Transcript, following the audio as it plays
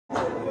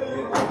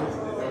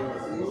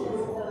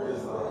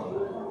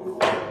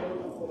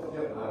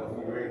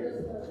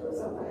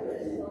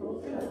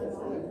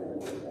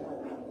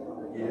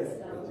Yes,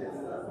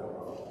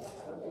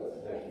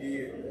 the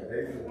kids,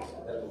 they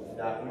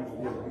not even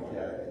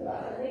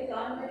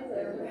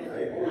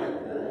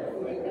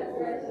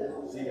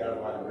she got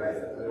about the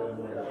best.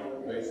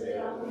 They said,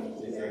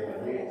 she said,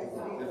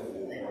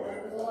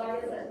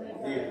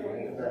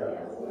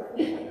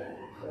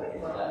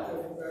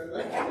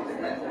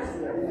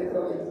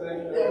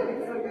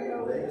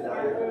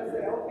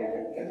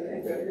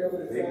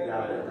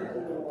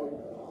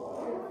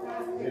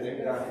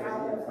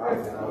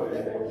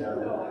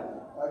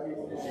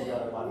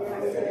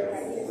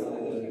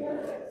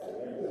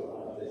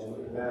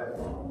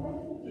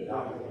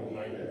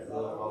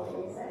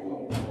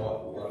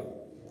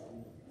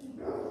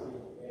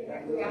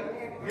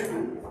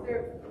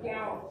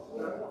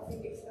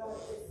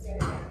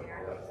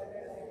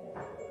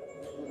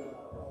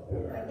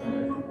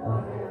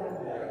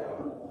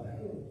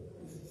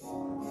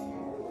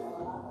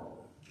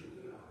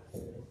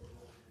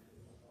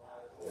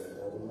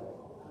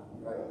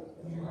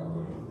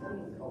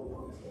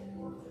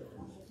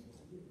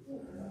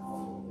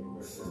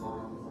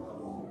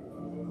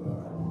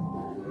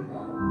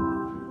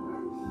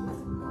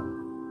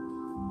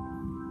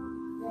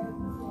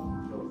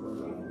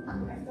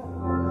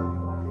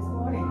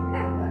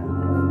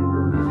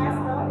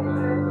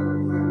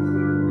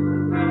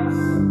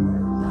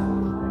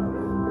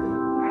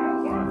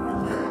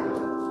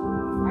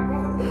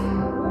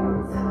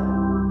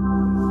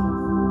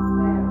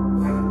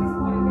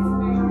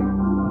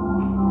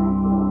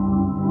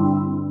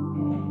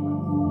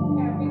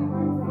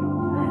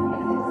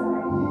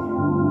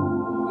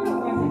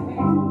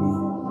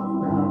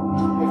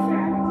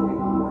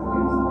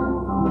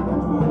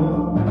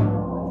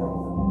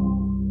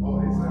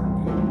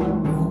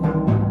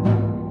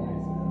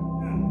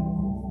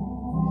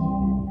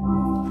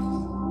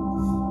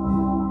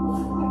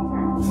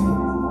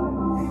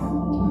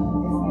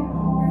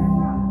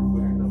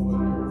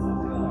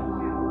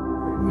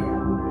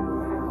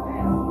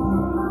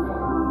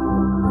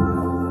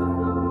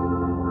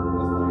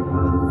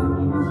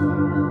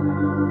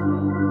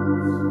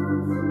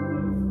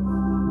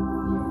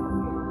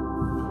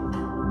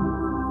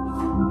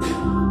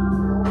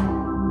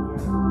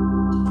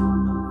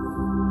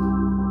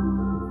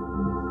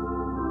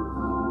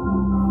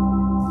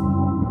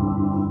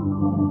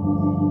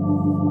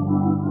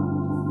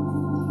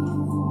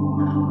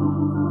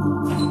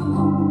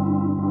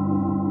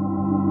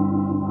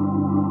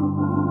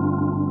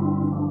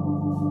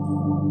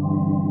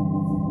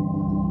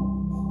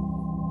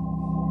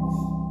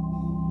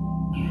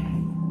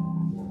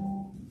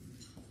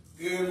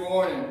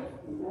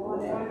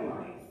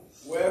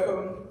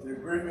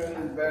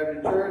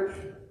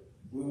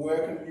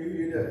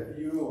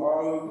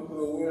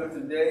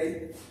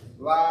 today,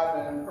 live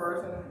and in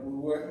person. We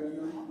welcome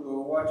you who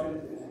are watching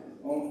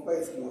on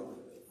Facebook.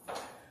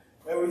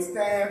 And we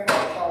stand for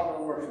a call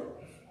to worship.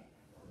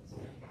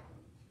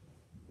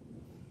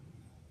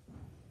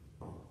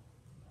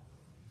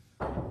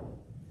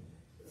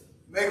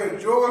 Make a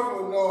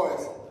joyful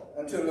noise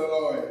unto the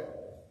Lord,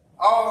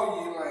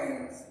 all ye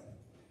lands.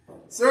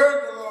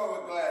 Serve the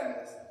Lord with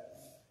gladness.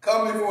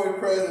 Come before his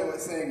presence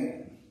with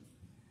singing.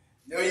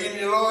 Know ye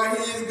the Lord,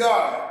 he is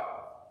God.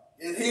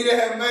 It's he that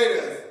hath made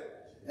us,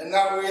 and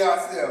not we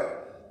ourselves.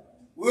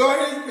 We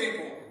are his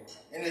people,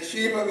 and the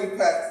sheep of his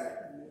pasture.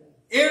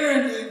 Enter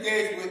into his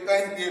gates with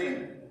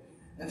thanksgiving,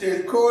 and to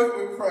his courts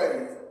with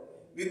praise.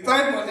 Be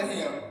thankful to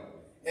him,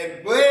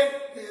 and bless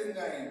his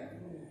name.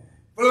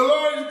 For the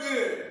Lord is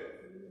good,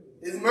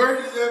 his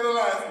mercy is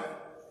everlasting,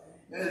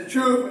 and his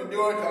truth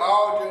enduring to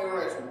all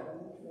generations.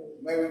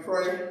 May we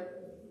pray.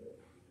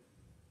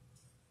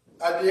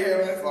 Our dear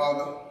Heavenly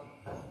Father,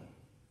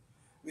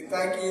 we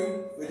thank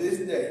you for this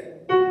day.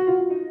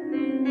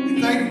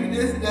 We thank you for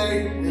this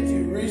day that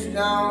you reached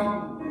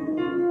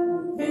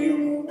down and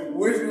you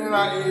whispered in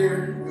our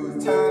ear it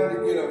was time to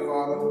get up,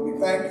 Father. We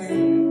thank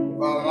you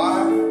for our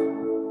life,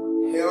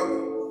 health,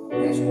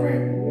 and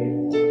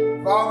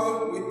strength. Father,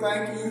 we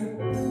thank you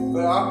for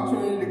the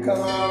opportunity to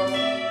come out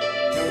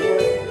and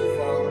worship you,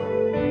 Father.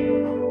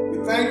 We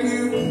thank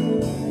you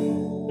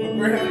for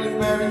Brigham Young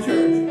Baptist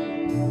Church,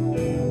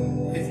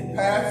 its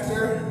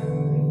pastor,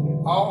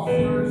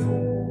 officers,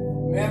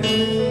 members,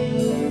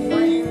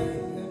 friends,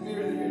 and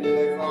visitors here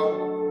today, Father.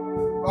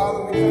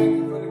 Father, we thank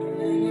you for the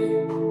community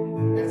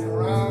that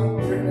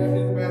surrounds Brigham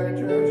Young Baptist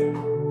Church.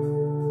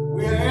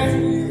 We are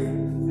asking you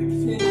to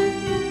continue to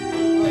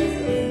bless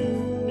us,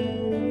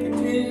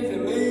 continue to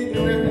lead,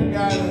 direct, and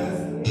guide us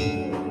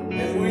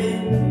as we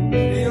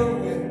deal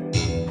with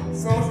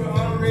social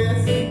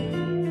unrest,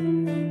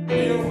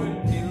 deal with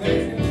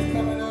elections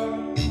coming up,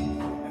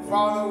 and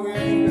Father, we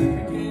ask you to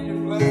continue to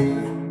bless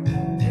us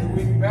as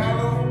we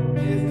battle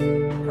this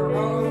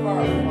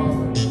coronavirus,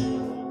 Father.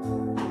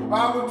 The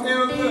Bible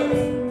tells us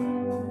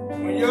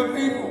when your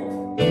people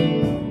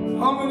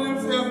humble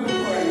themselves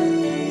and pray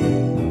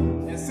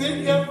and seek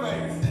your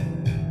face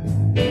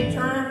and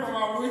turn from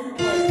our wicked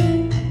ways,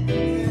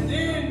 and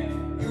then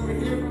you will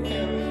hear from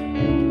heaven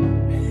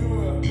and you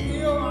will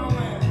heal our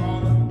land,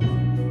 Father.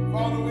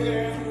 Father,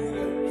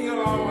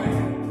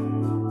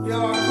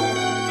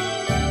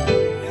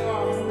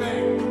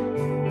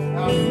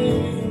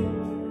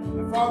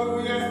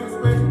 we ask for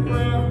special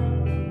prayer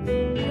for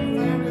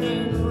families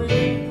and bereaved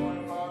this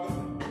morning, Father.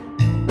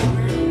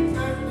 Pray you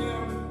touch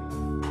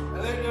them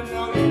and let them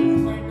know that you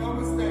make no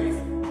mistakes.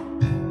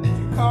 That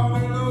you call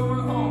their little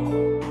one home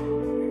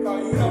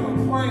because you have a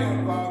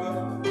plan, Father.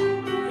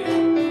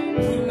 And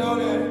we know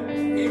that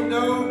even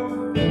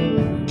though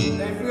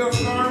they feel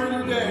sorry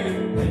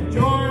today, that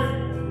joy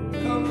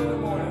comes in the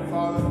morning,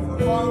 Father. So,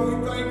 Father, we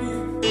thank you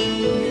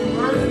for your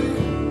mercy.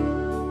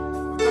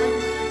 We thank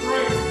you for your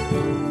grace.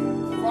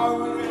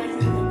 Father, we ask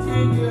you to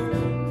continue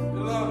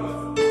to love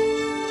us.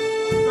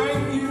 We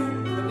thank you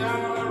for down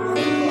on that road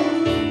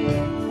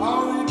cross.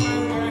 All these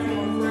things we ask you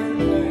on precious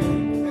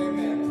name.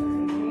 Amen.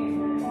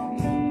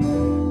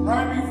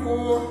 Right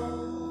before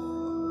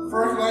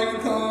First Lady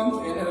comes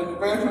and the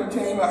development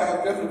team, I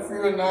have just a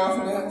few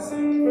announcements.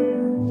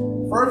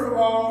 First of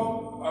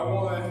all, I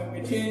want to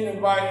continue to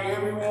invite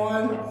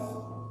everyone to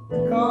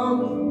come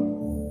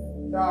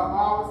to our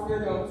Bible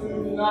study on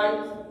Tuesday night.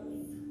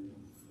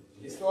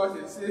 It starts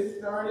at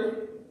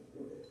 6:30.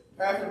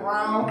 Pastor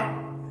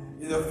Brown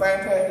is a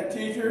fantastic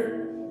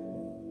teacher,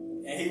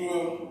 and he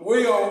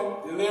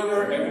will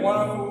deliver a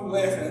wonderful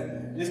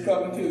lesson this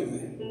coming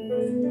Tuesday.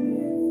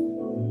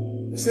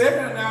 The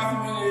second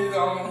announcement is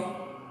on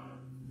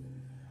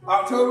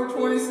October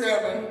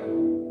 27th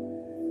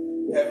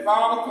at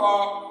 5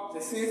 o'clock to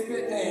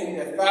 6:15,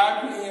 at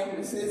 5 p.m.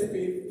 to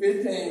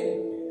 6:15.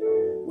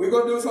 We're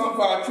going to do something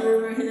for our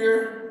children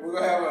here. We're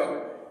going to have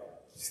a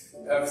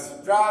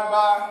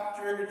drive-by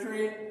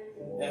trick-or-treat.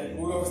 And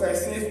we're going to say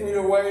 6 feet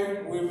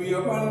away. We'll be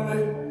up under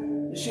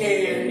the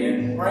shed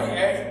and bring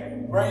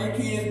your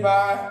kids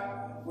by.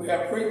 We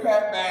have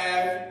pre-packed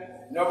bags.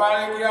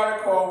 Nobody get out of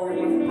the car. We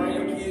want you to bring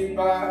your kids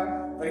by.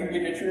 They can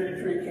get the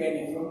trick-or-treat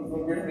candy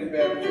from Christmas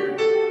Baptist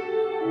Church.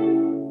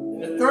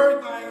 And the third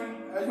thing,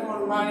 I just want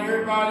to remind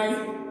everybody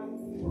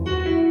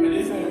that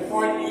this is an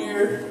important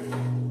year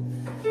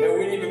that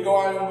we need to go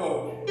out and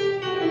vote.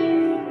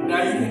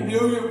 Now you can do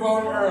your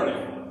vote early.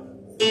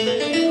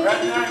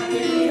 Right now in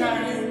Pickens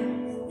County,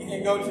 you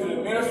can go to the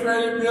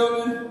administrative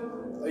building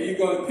or you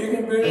go to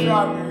Pickens Village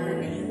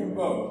Library and you can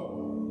vote.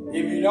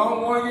 If you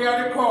don't want to get out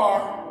of the car,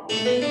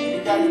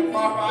 you got your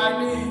proper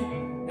ID,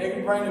 they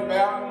can bring the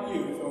ballot to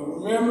you. So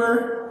remember,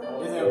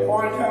 it's an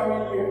important time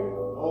of year.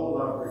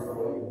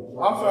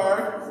 I'm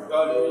sorry,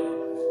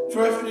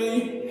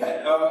 trustee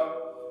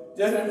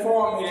just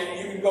informed me that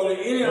you can go to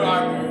any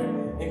library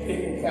in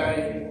Pickens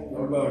County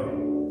and vote.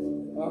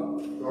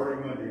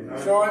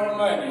 Starting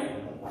Monday.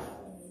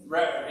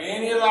 Right,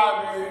 any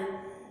library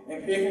in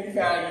Pickens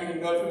County, you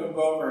can go to and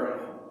vote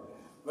early.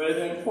 But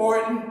it's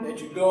important that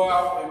you go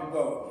out and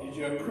vote. It's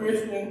your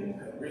Christian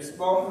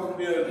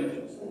responsibility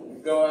to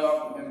go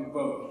out and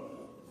vote.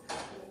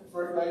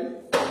 First Lady.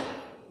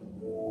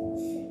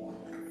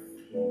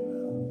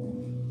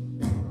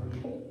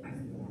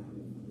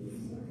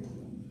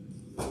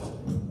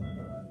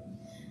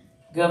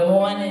 Good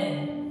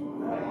morning.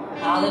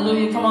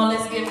 Hallelujah. Come on,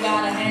 let's give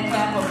God a hand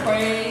clap of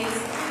praise.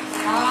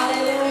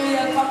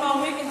 Hallelujah. Come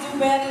on, we can do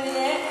better than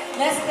that.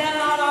 Let's stand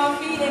on our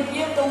feet and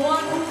give the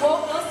one who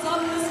woke us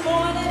up this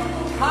morning.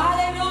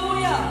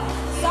 Hallelujah.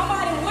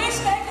 Somebody wish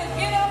they could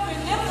get up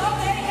and lift up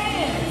their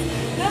hands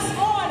this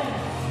morning.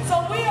 So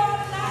we are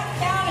not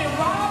counting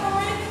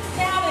robbery,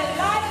 counting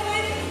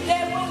lightly,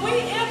 that when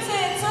we enter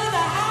into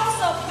the house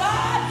of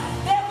God,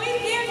 that we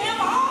give him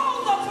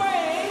all the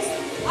praise,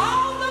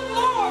 all the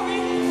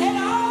glory, and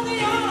all the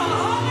honor.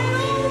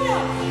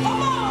 Hallelujah.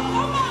 Come on,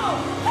 come on.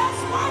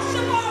 Let's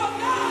worship our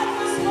God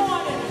this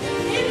morning.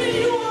 Even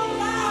you on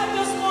live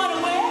this morning,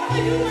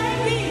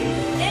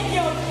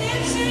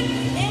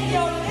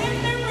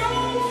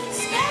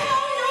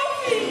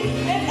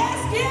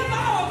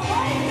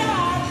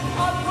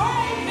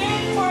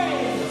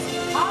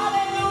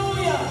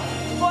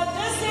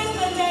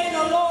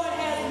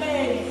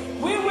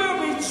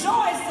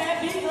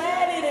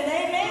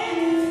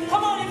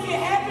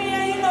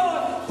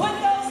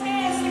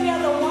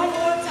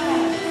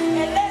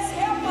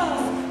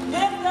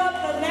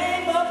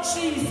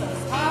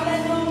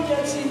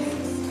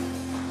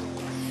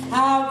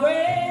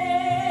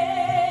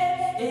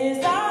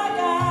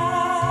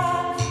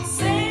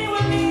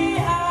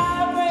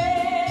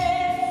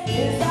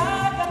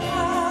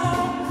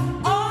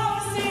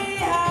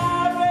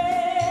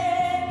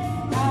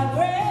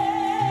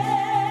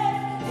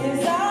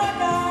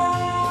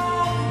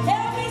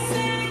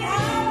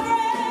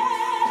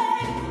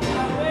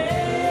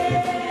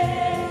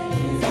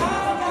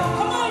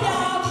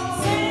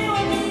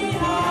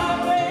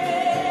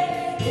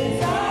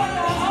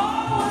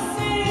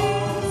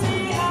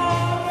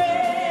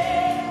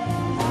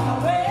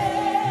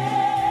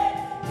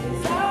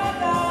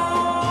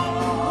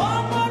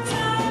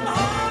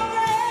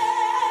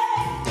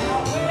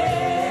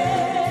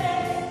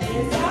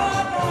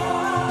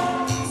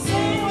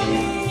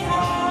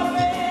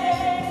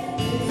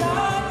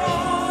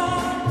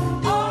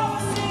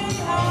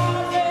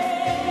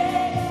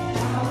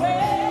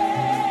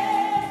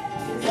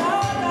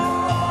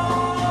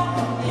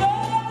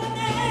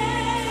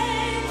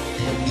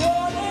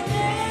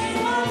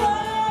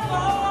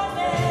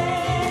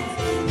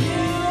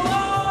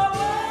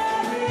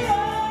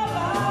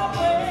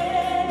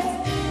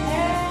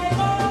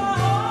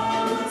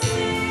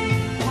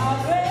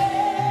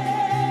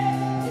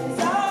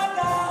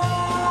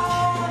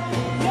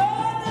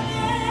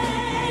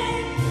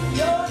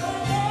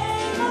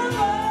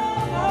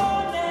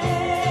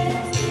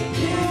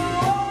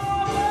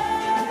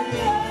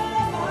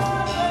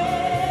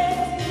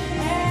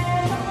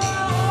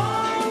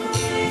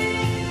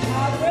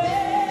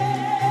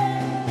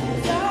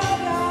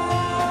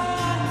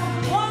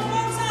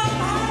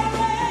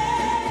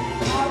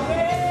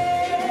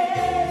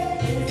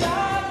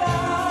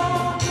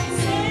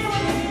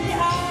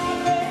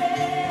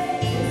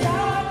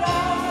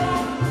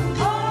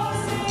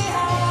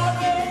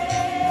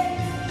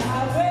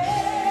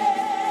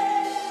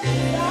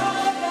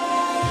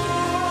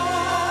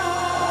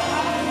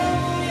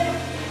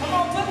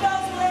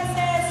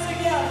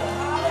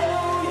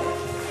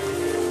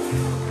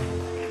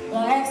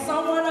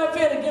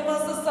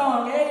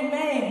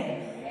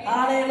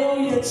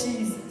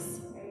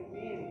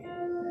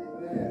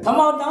 Come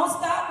on, don't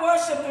stop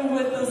worshiping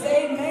with us.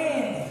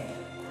 Amen.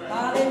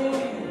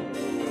 Hallelujah.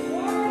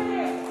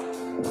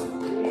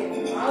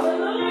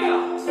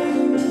 Hallelujah.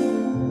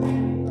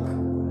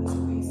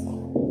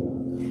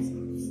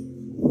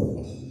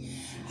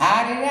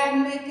 How did I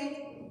make it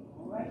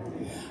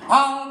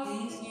all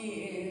these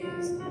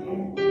years?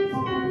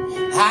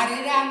 How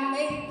did I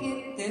make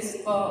it this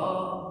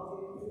far?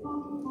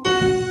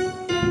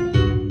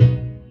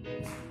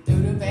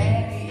 Through the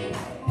valley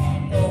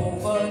and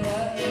over the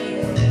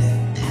hills.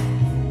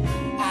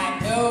 I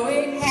know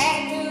it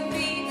had to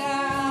be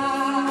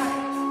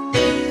done.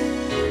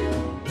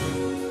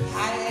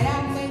 How did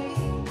I make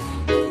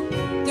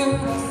it through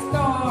the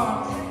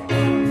storm?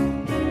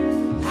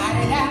 How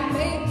did I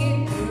make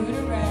it through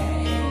the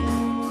rain?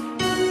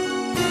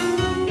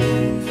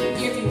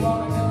 If you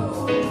want to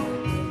know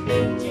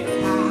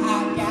just how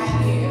I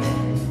got here,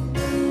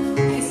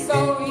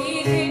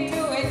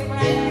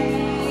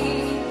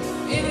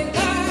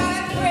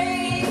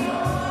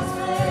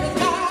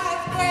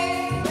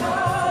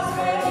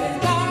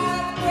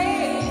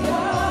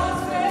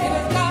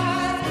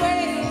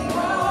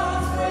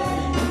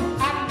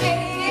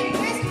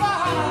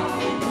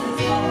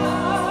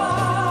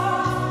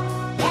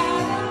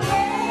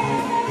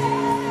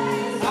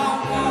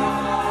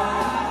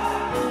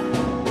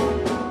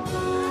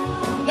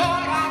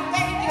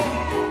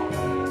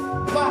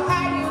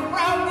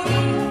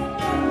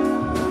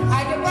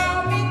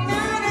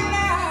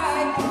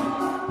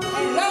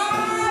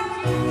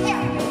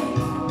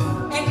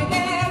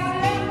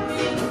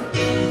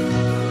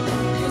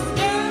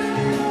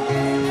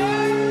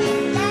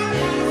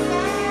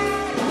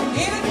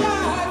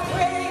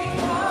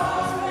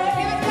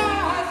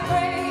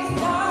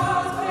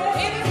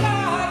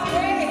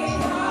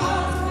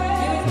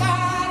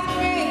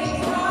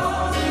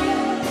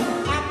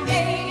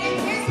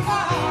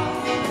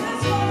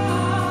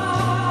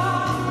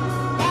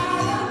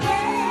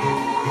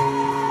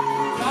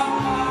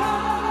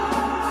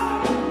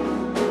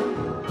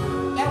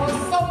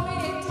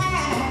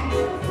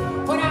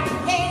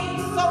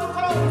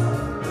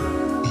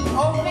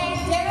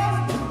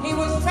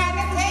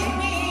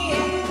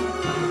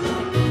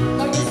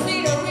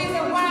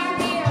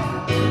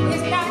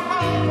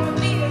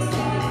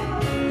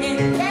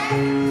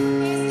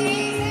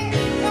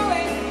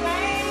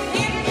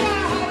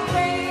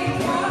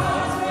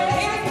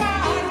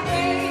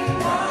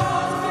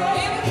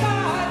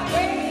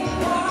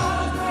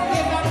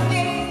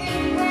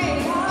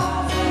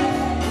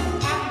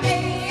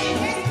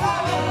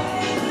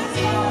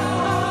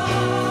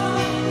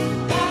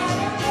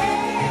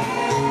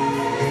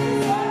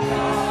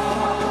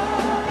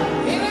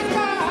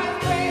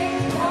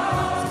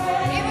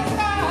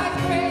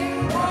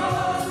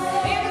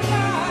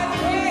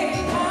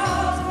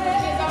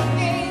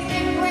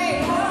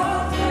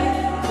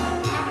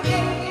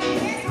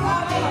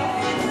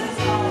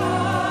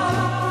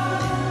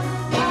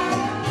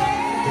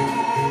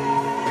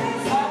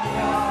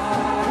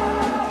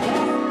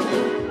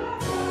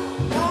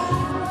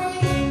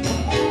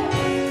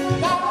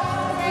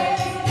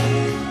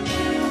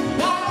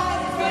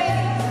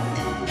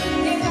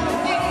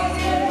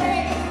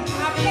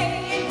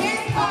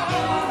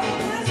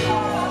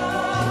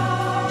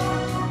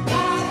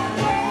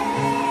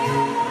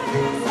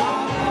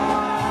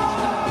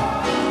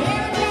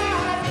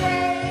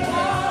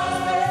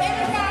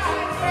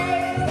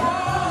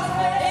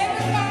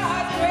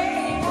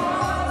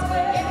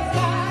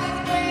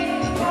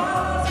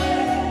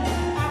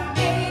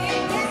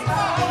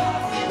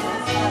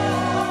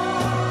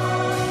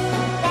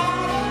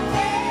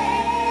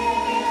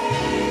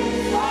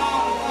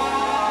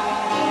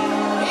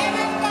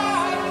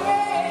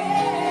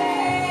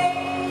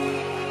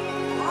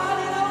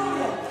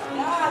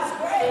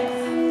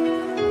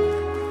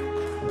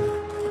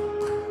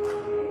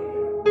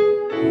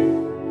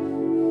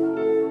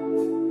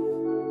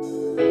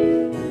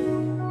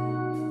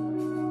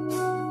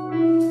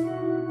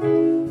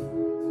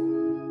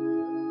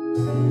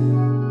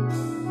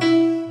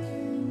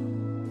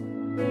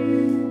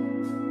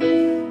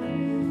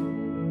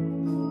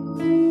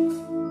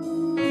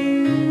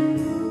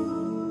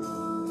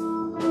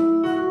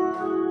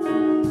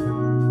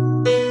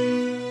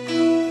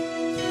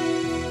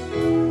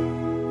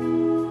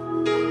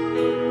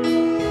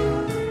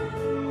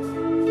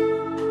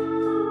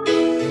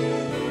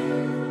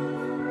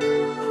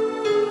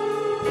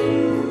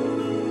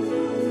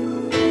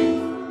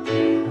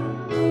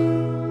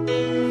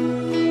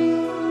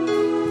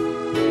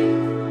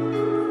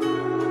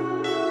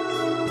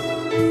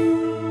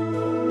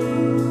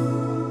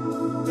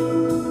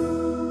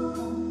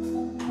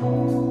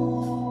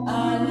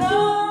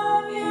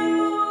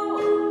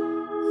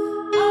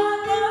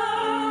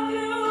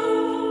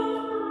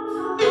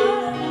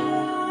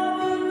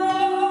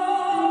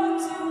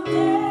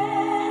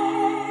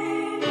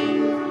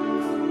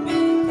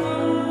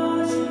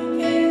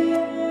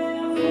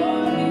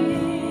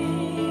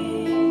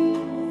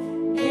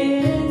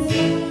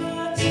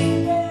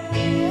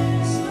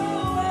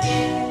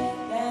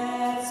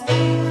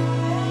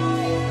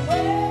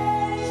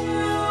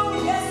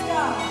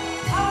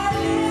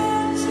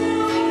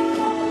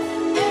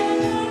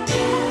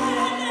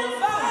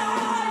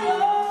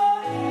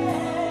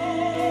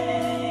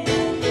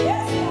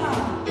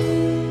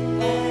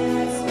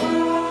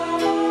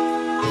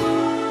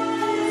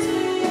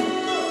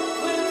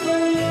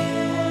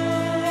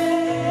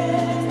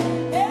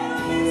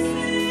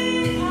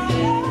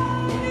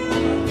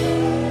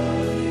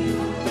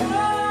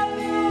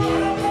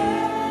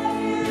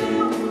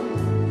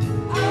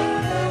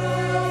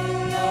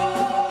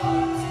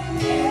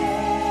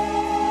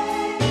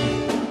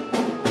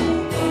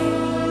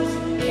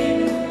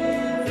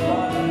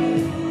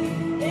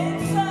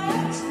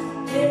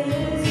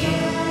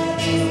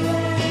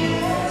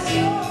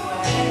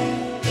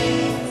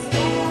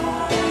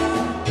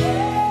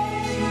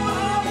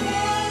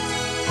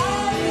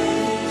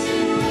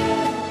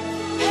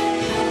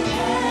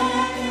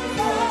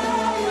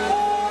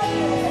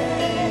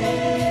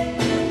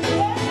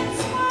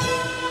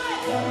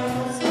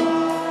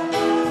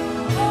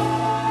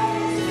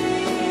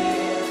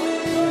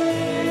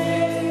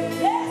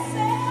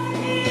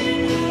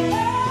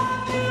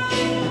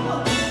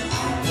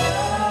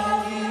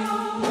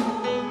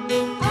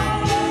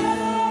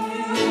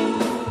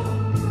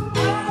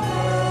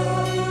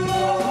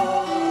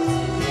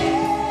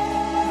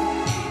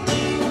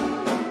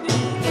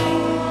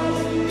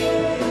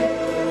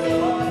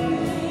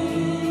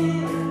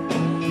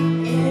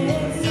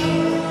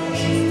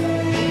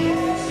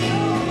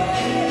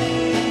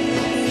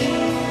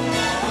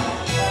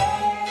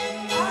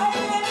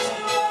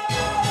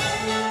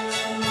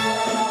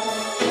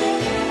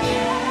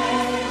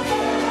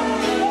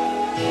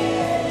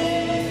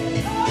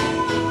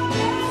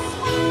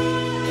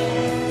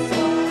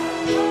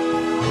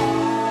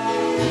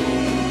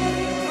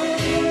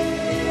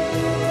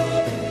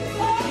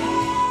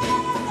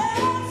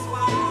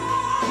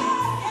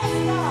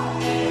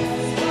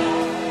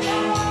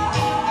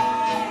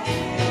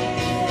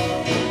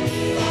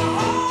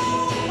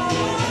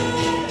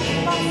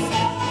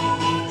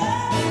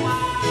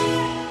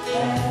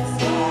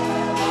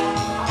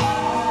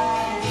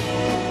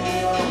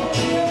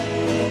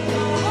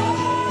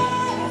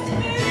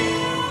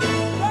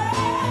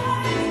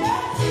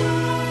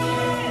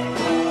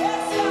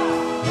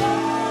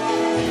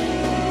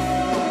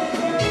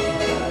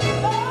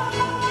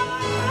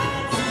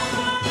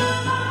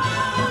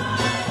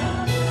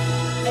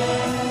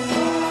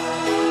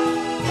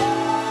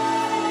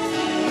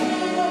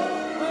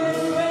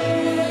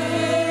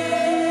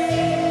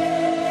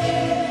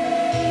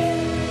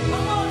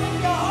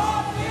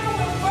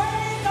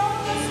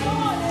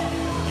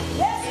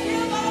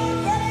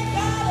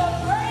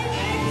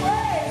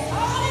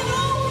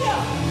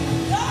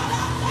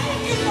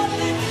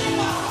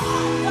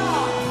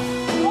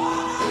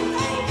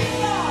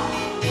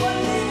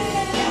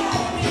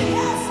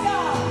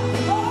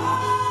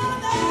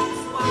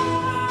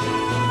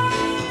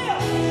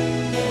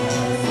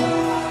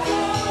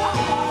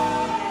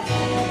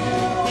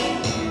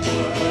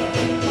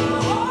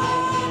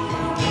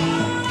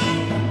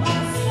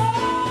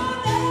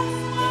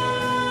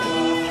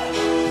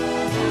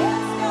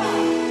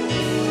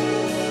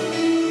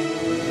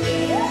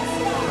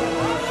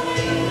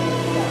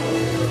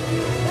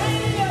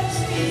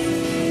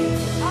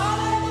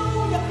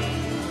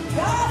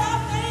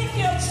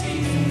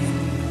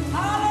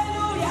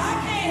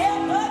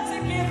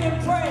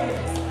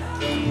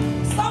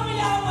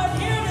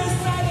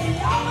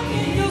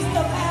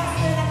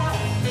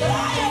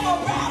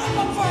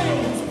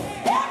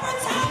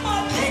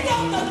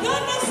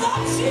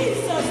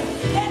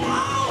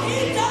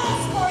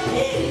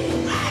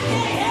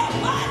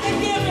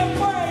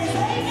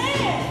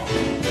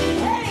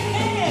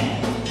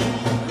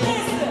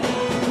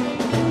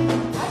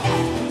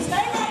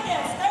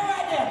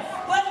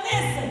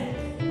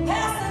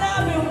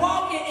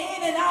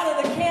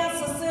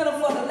 center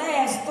for the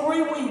last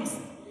 3 weeks.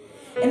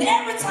 And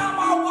every time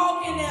I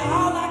walk in there,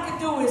 all I can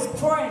do is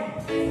pray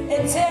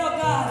and tell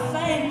God,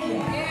 thank you.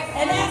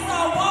 And as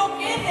I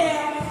walk in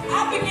there,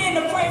 I begin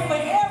to pray for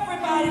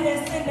everybody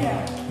that's in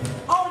there.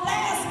 On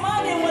last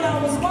Monday when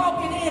I was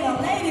walking in,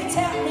 a lady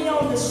tapped me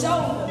on the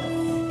shoulder.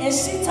 And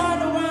she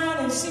turned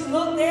around and she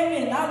looked at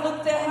me and I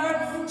looked at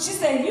her. She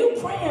said, you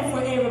praying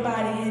for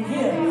everybody in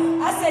here?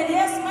 I said,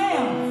 yes,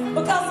 ma'am,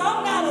 because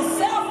I'm not a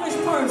selfish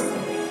person.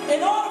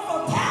 In order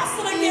for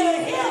pastor to get a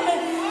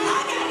healing, I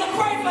got to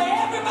pray for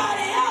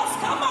everybody else.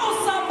 Come on,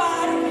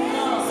 somebody.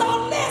 So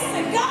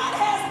listen, God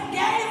has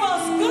gave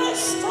us good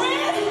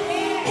strength.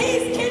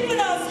 He's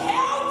keeping us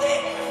healthy.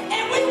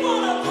 And we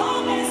want to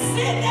come and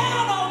sit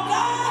down on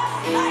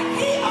God like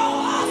he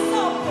owes us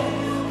something.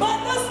 But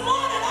this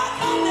morning I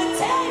come to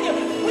tell you,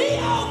 we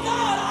owe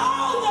God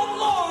all the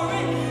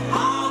glory,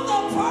 all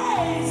the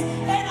praise,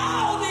 and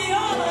all the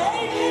honor.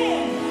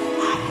 Amen.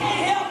 I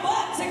can't help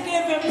but to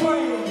give him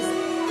praise.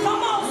 Come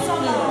on,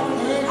 somebody.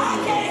 I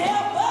can't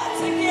help but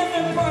to give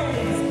him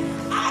praise.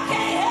 I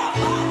can't help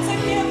but to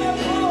give him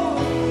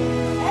glory.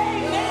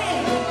 Amen.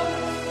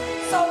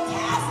 So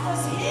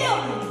pastor's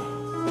healing,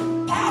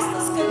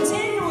 pastor's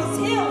continuous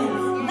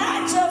healing, not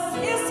just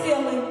his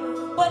healing,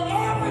 but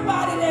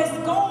everybody that's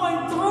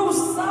going through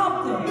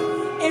something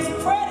is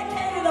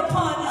predicated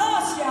upon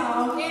us,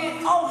 y'all,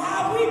 on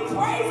how we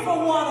pray for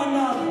one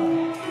another.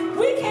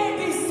 We can't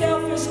be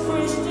selfish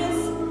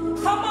Christians.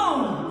 Come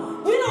on.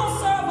 We don't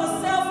serve a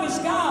selfish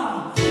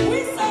God. We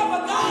serve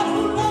a God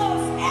who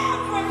loves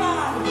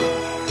everybody.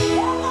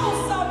 Hello,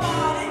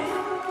 somebody.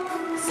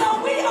 So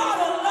we ought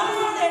to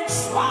learn and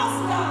trust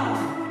God.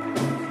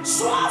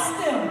 Trust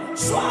him.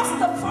 Trust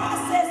the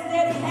process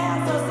that he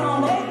has us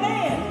on.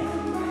 Amen.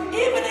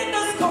 Even in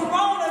this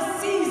corona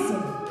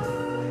season,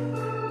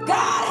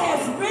 God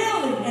has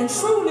really and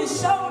truly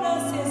showed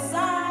us his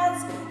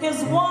signs,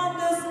 his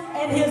wonders,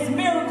 and his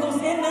miracles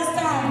in this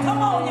time.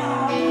 Come on,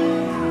 y'all.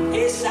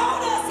 He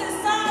showed us his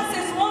signs,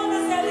 his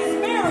wonders, and his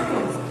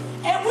miracles.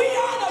 And we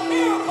are the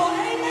miracle.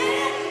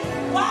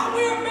 Amen. Why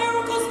we're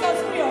miracles?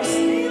 Because we are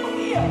still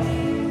here.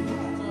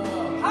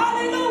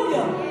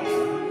 Hallelujah.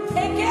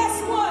 And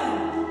guess what?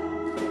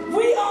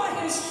 We are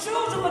his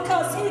children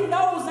because he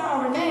knows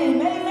our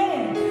name.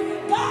 Amen.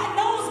 God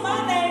knows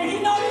my name. He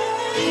knows your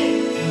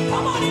name.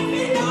 Come on, if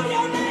he knows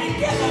your name,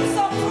 give him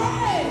some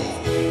praise.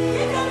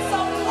 Give him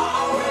some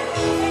glory.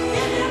 And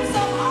give him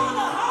some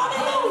honor.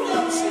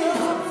 Hallelujah,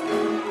 Jesus.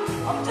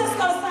 I'm just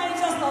going to sing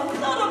just a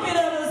little bit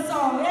of this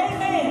song.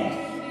 Amen.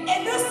 And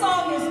this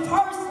song is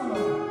personal.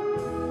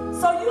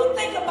 So you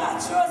think about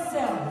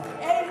yourself.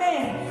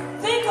 Amen.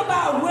 Think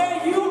about where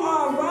you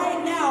are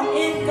right now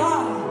in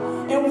God.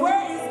 And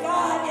where is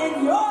God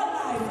in your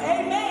life.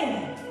 Amen.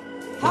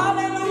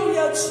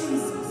 Hallelujah,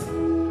 Jesus.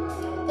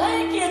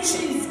 Thank you,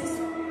 Jesus.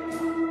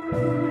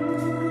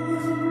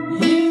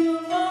 You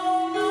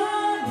know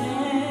my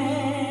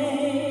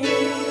name.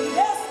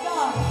 Yes,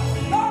 God.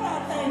 Lord, I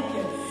thank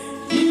you.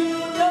 You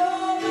know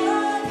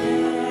my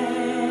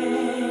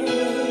name.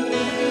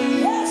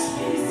 Yes,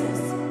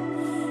 Jesus.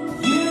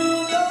 You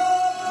know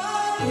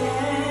my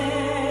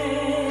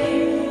name.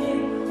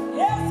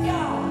 Yes,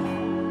 God.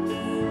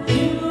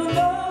 You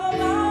know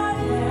my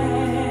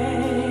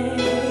name.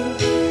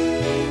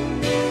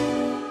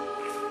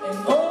 And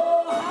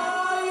oh,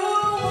 how you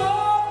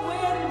walk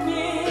with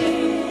me.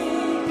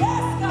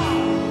 Yes, God.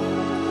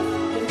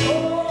 And oh,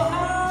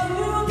 how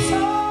you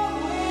talk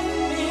with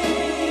me.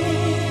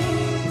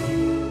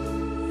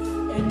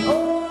 And oh,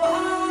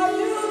 how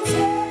you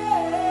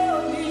tell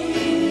me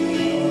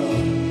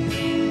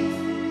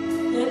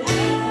that I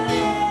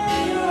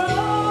am your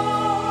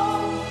own.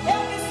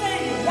 Help me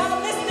sing it. Y'all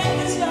listen to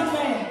this young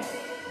man.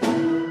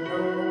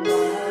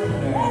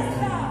 Yes,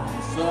 God.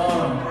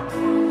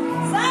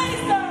 Sing,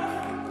 sir.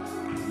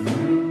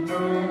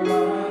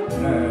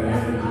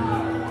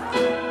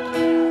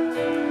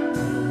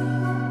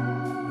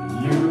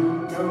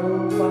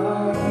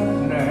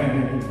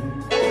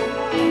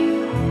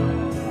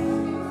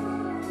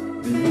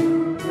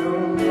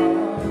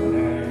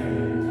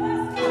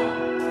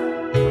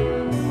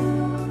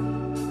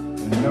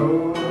 Know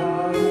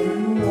how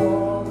you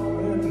walk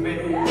with me.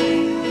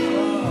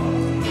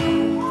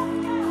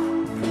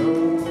 Know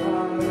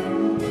how you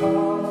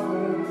talk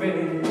with me.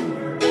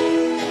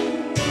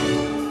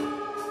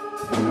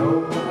 Know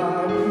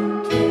how you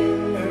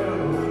tell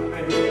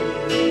me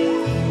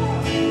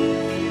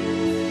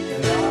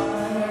that I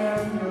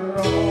am your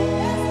own.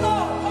 Yes,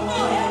 Lord. Come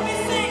on, help me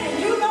sing it.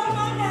 You know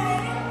my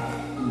name.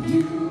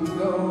 You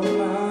know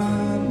my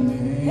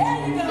name. There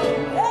you go.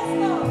 Yes,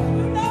 Lord.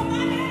 You know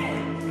my name.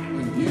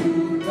 You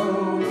know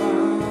my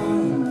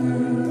name.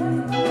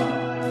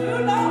 You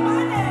know my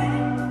name.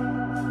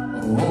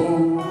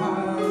 Oh,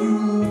 how you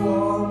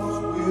walk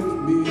with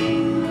me.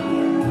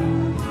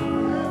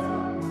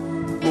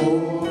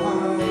 Oh,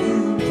 how you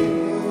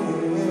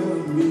tell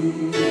me.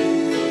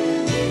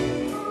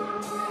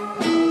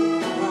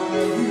 How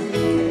you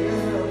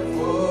care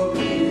for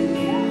me.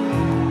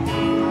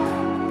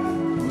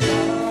 I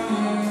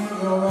am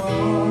your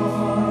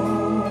own.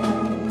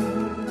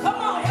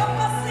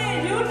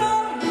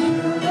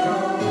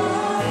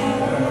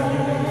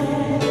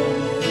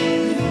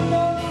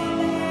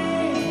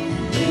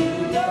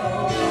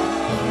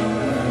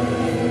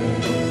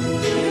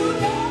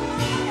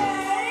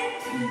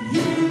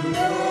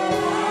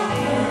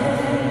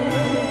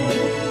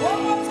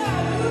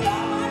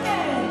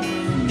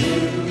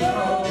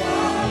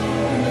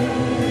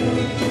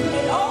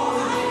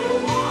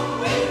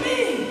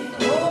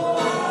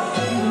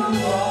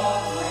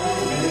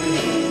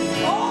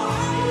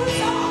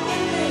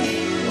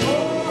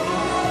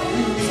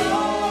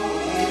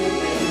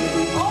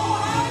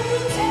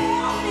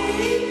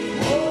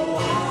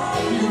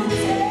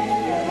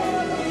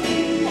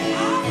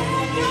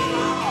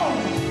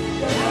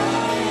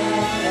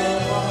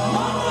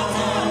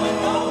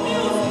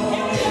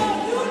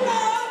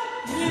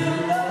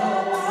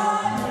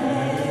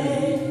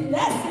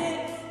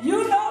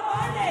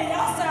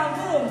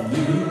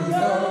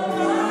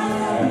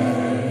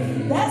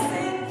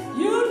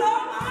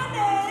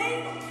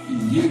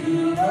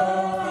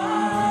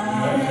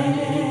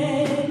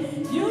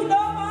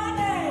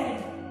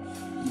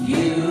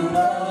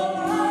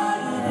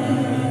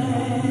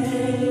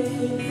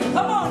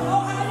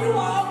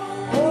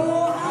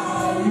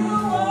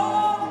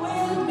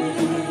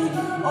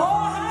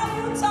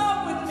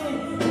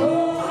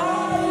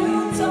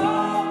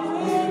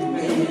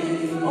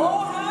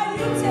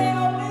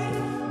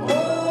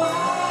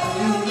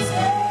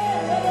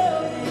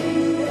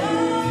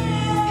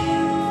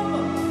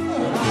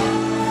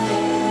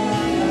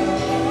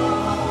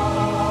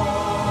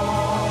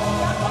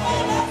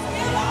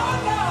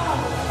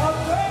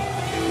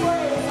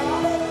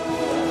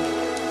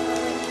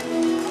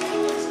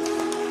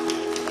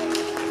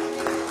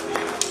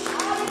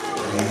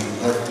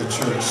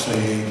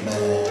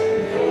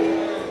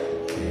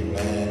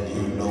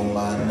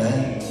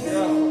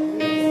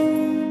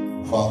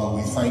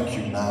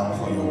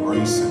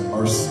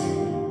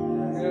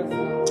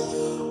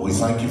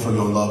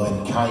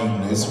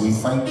 We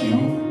thank you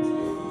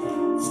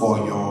for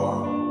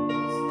your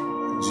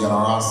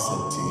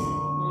generosity.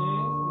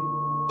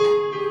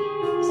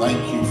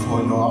 Thank you for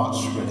your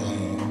outstretched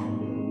hand.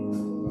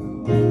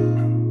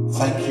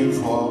 Thank you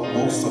for,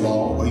 most of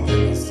all,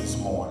 waking us this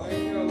morning.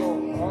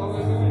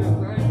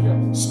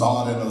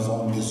 Starting us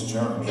on this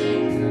journey.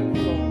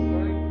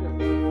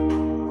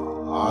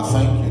 I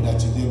thank you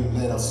that you didn't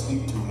let us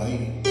sleep too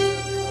late,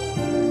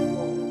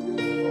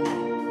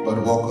 but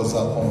woke us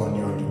up on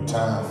your due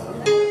time.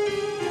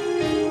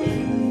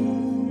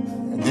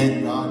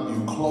 Then God,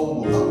 you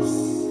clothe us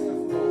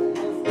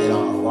in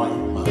our right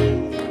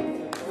mind.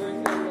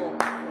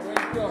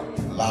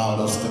 Allowed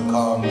us to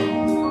come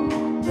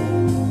and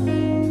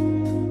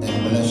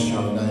bless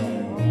your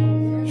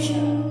name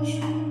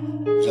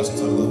just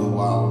a little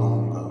while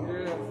longer.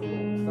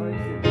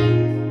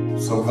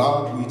 So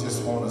God, we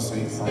just want to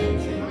say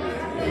thank you.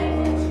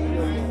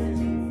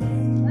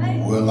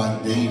 We're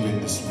like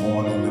David this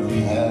morning. If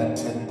we had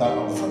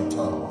 10,000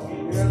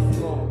 tongues,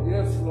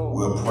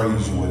 we'll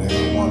praise you with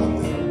every one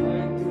of them.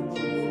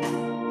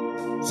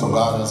 So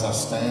God, as I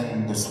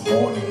stand this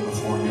morning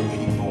before your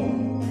people,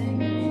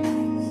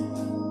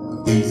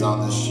 these are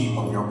the sheep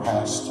of your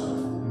pastor.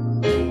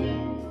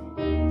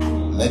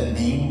 Let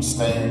me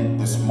stand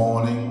this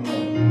morning,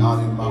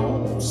 not in my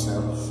own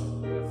self,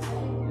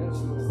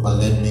 but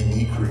let me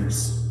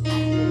decrease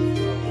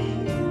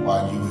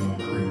while you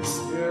increase.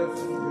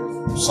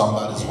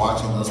 Somebody's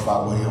watching us by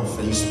way of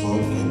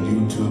Facebook and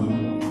YouTube,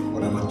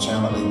 whatever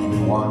channel they may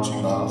be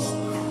watching us.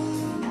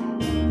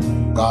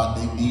 God,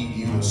 they need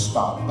you to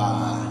stop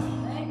by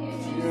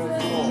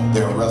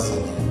their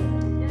resident.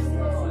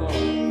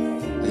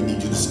 They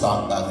need you to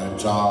stop by their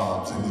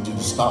jobs. They need you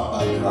to stop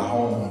by their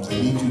homes.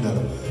 They need you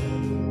to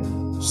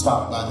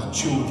stop by the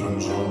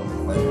children's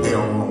room and their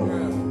room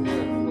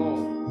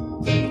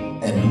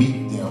and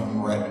meet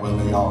them right where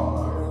they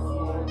are.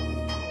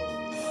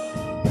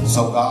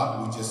 So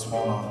God, we just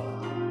want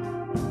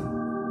to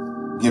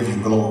give you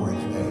glory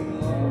today.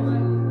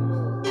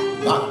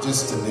 Not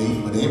just today,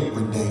 but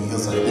every day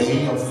is a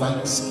day of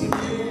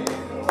thanksgiving.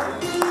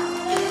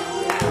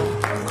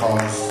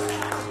 Because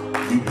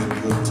you've been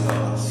good to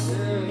us.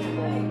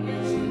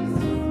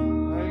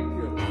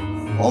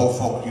 Old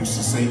folk used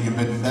to say you've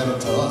been better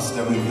to us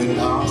than we've been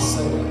to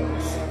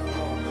ourselves.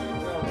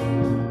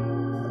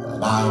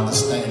 And I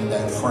understand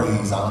that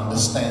phrase. I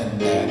understand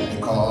that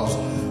because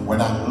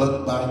when I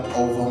look back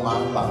over my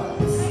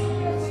life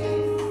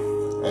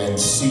and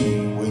see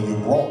where you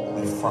brought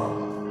me from,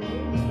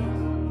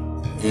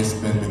 it's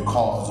been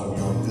because of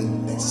your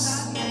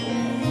goodness.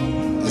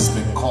 It's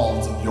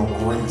because of your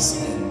grace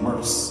and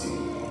mercy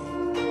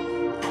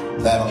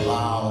that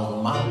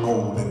allowed my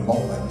golden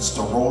moments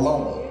to roll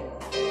on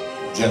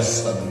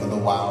just a little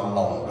while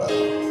longer.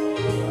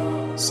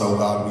 So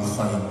God, we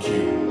thank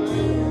you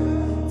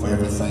for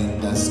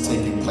everything that's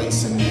taking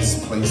place in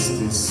this place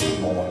this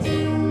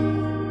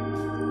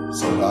morning.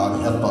 So God,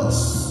 help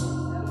us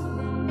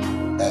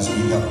as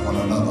we help one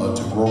another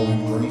to grow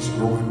in grace,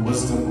 grow in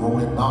wisdom, grow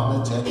in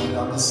knowledge, and in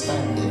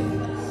understanding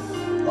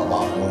of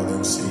our Lord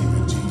and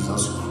Savior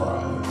Jesus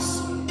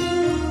Christ.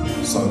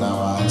 So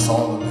now I ask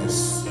all of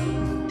this,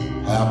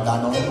 have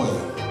thine own way,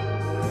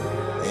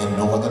 in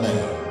no other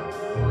name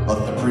but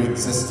the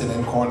pre-existent,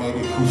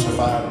 incarnated,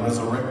 crucified,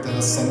 resurrected,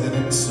 ascended,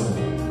 and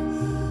soon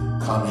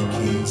coming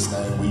King's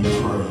name we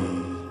pray.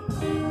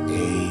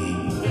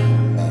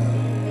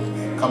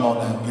 Amen. Come on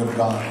now, give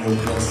God your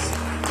best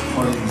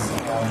praise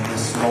on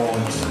this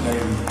Lord's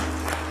day.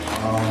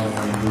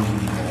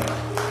 Hallelujah.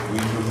 We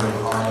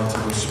give honor to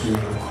the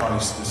Spirit of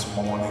Christ this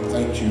morning.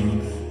 Thank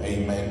you,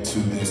 amen, to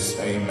this,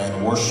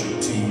 amen, worship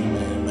team.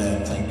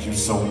 Amen. Thank you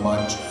so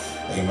much.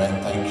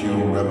 Amen. Thank you,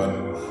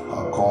 Reverend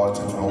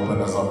Carlton, for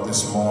opening us up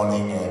this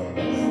morning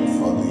and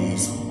for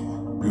these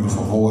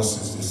beautiful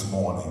voices this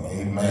morning.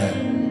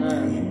 Amen.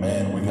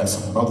 Amen. We got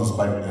some brothers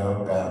back there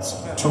who got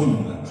some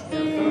tunes.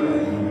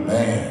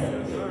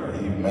 Amen.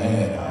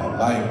 Amen. I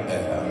like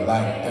that. I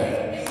like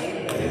that.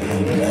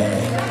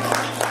 Amen.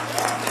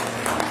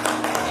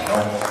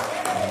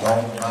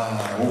 Don't mind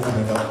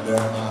opening up their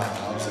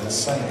mouths and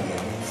singing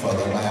for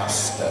the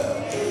Master.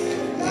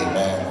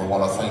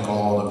 want to thank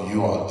all of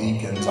you, our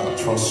deacons, our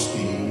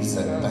trustees,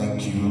 and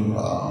thank you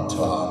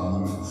to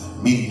our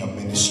media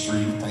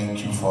ministry.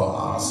 Thank you for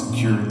our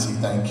security.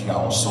 Thank you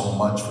all so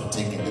much for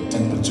taking the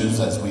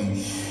temperatures as we,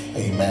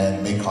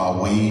 amen, make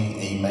our way,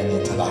 amen,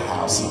 into the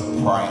house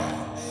of prayer.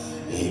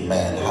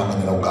 Amen. How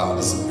many know God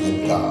is a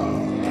good God?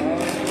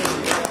 Amen.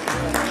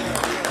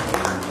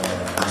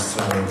 We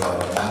serve a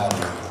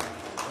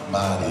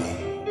mighty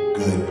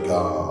good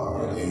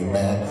God.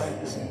 Amen.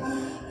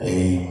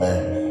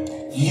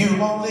 Amen. You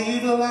won't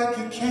leave it like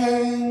you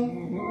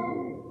came.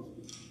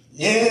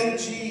 In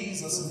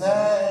Jesus'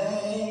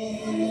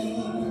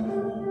 name.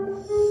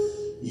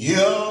 You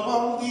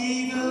won't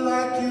leave it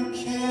like you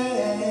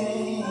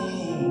came.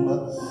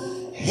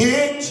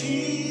 In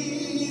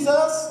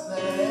Jesus'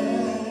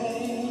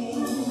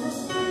 name.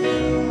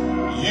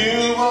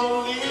 You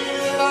won't leave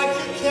it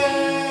like you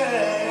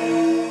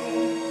came.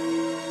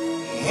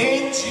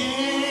 In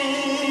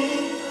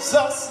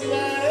Jesus'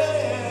 name.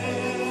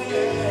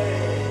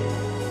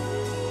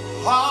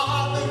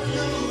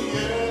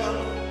 Hallelujah.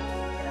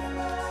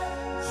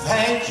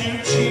 Thank you,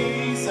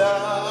 Jesus.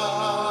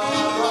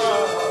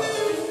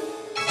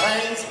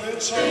 Things will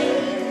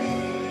change.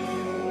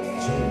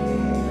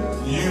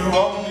 You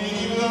won't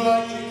leave it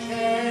like you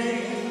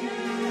came.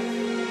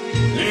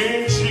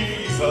 In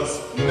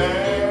Jesus'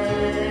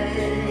 name.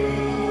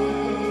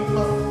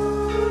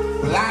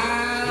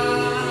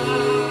 Blind,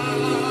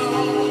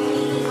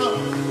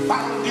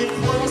 bound,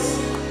 depressed,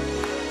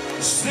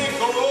 sick,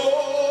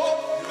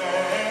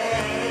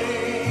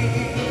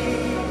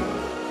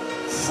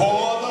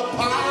 for the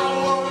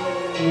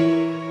power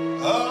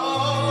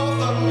of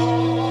the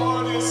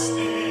Lord is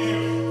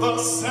still the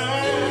same.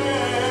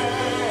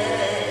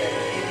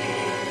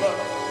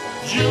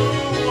 You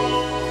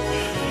won't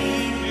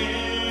leave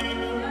it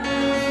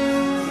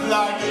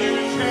like you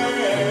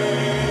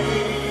came.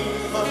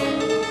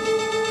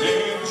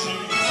 In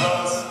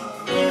Jesus'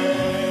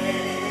 name.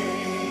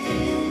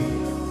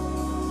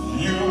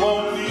 You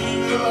won't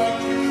leave it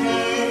like you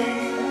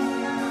came.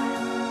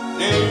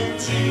 In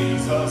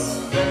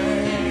Jesus'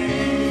 name.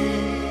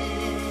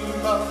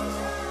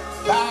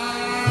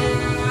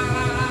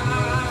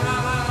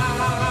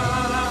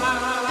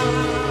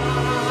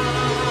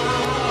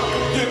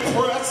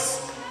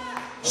 Depressed,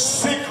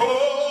 sick,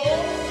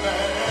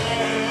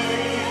 man,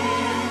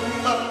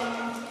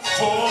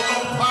 for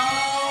the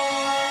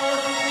power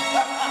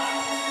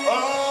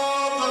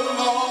of the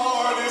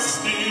Lord is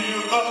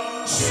still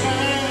the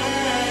same.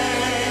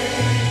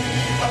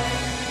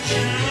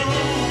 You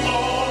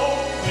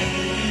won't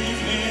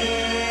leave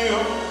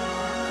him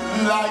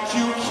like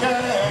you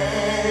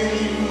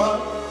came.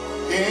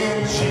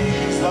 In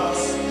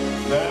Jesus'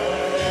 name.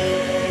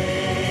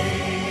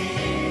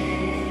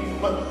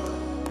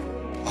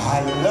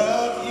 I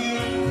love you.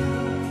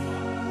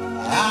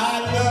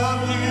 I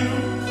love you.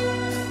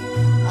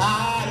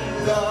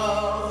 I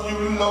love you,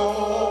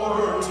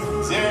 Lord,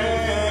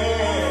 today.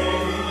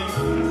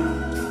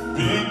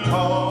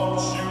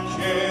 Because you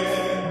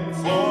care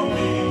for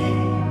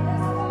me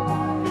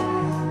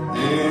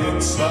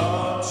in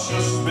such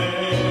a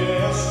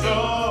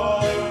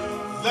special way.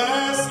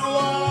 That's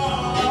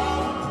why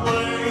I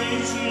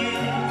praise you.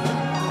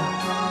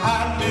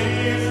 I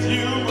lift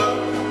you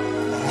up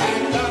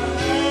and I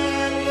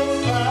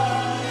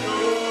magnify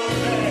your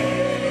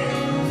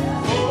name.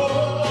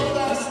 Oh,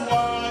 that's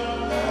why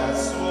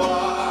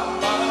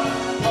my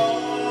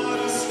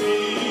heart is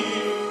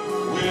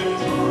filled with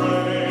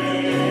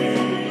praise.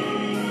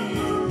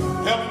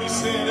 Help me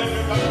say it,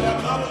 everybody.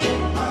 I love you.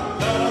 I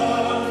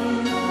love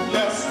you.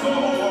 Yes,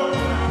 Lord.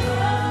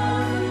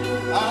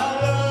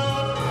 I love you.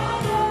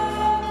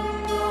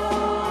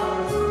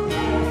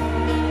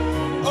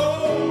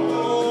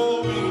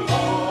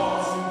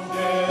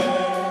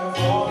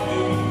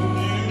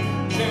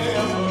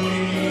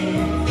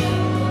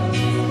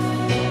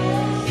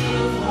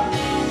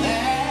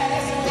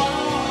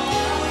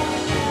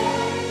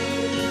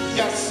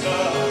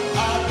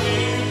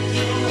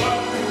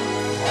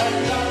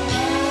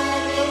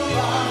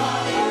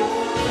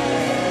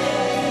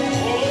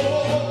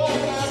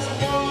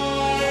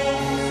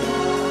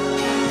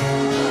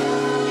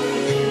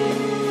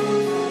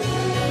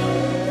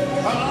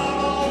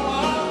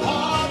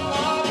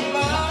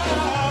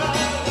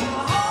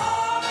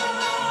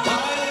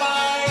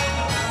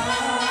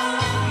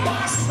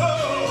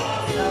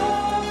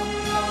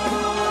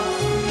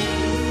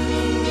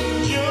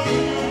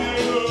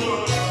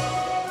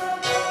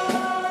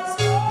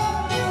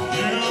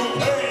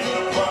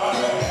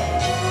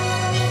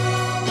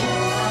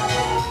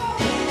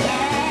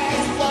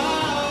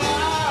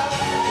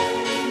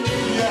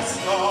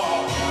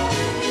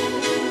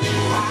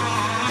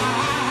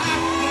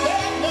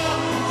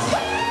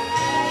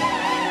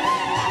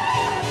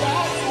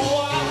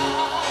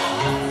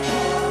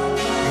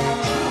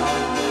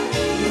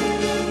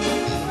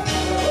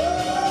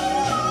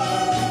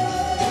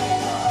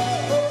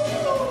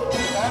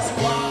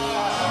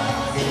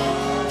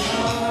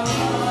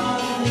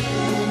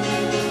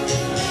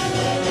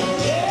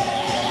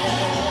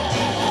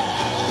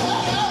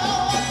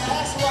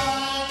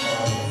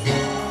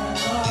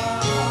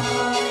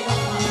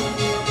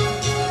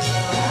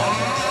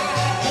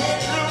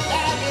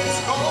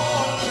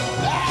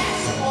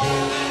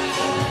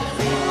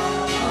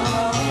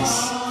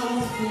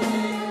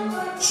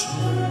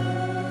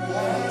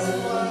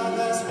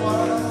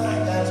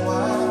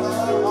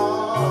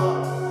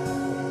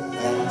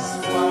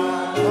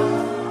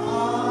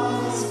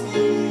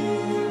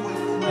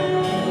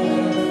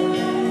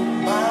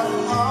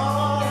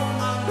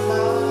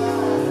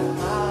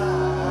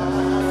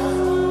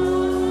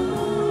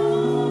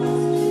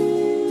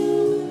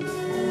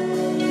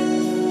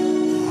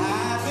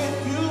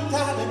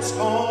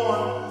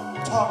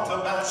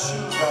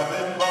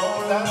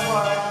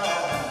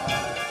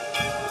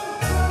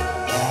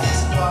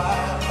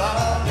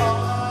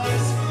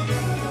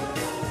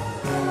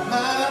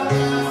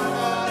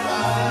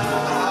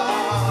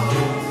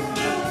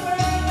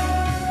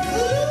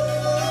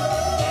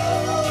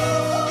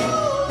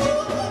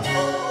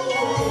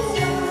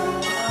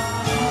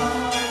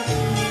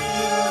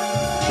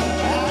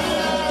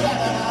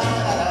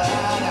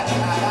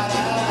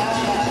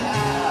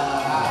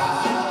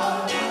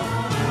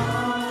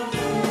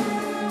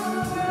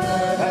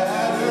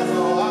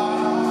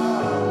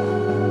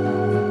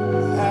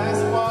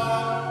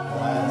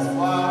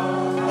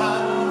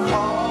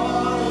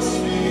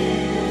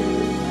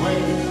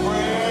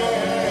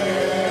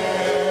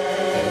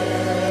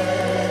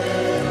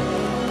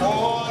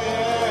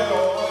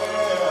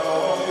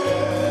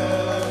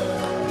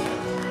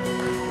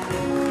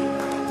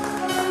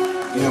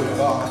 Give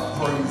God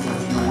praise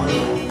if you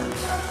will.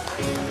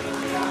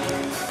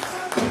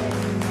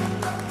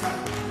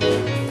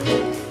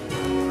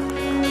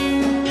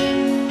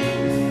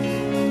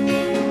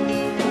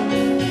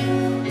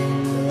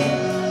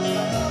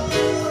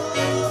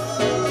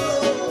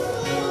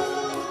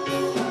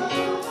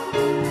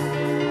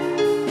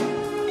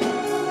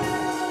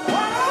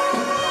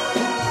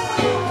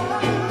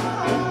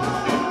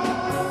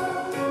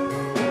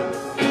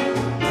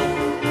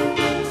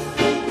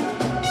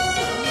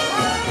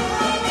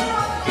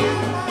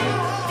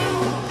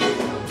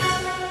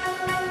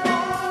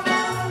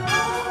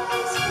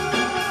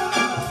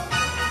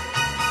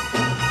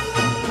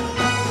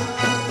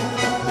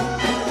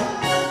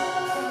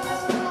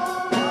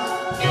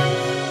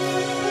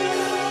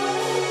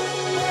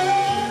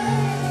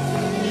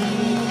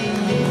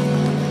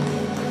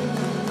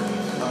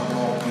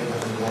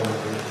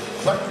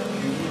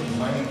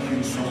 Thank you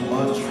so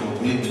much for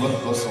being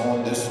with us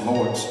on this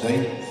Lord's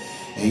Day.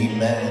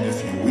 Amen.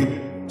 If you wish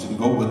to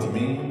go with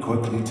me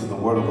quickly to the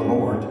word of the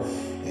Lord.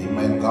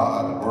 Amen.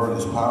 God, the word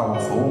is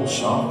powerful,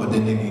 sharper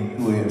than any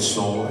two-edged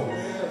sword.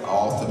 I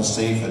often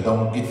say if it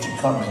don't get you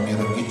coming,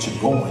 it'll get you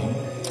going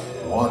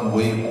one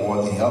way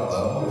or the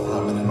other.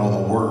 How many know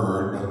the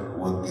word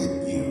will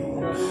get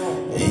you?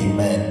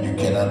 Amen. You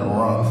cannot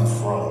run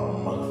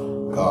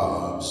from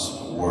God's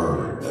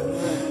word.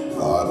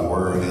 God's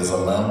word is a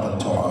lamp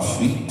unto our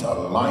feet, a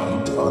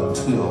light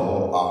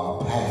until our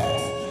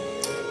path.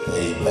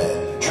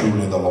 Amen.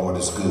 Truly the Lord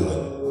is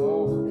good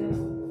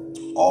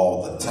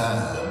all the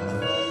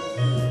time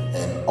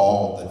and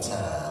all the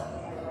time.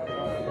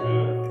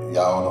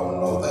 Y'all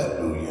don't know that,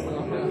 do you?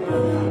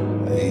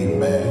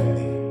 Amen.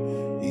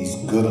 He's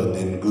gooder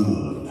than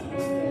good.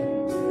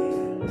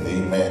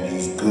 Amen.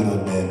 He's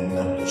gooder than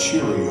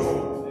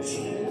Cheerios.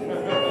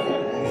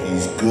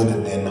 He's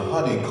gooder than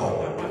honeycomb.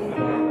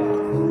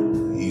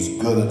 He's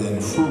gooder than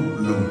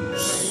Fruit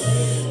Loops.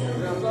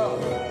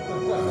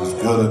 He's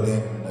gooder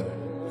than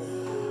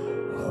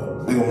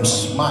Bill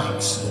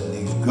Smikes, and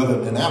he's gooder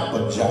than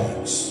Apple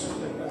Jacks.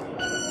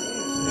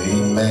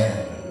 Amen.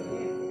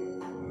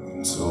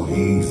 And so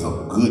he's a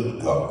good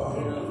God.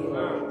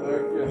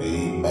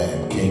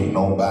 Amen. Can't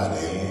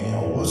nobody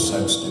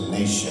oversearch the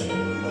nation,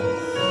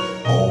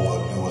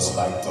 overdo us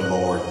like the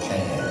Lord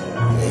can.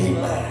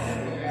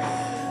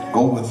 Amen.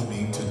 Go with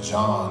me to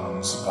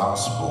John's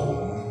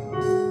Gospel.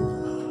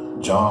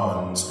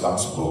 John's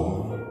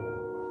Gospel,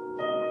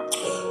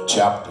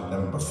 chapter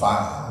number 5.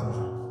 I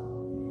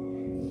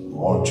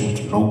want you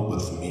to note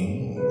with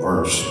me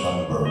verse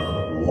number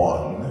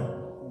 1. And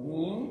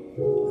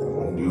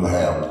when you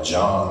have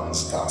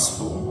John's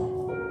Gospel,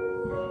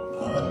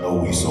 I know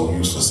we so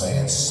used to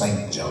saying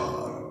St.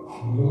 John.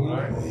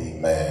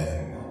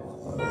 Amen.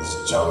 It's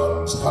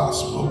John's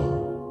Gospel,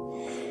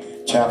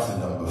 chapter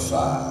number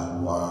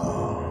 5.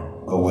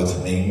 Go with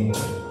me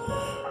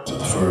to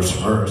the first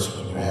verse.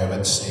 When you have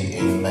it, say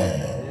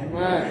amen.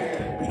 Amen.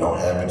 If you don't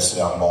have it,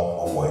 say I'm on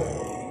my way.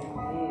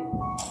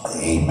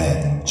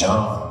 Amen.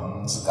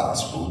 John's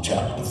Gospel,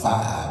 chapter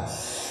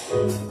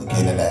 5,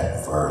 beginning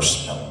at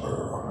verse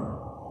number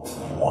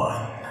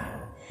 1.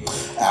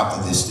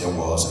 After this, there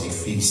was a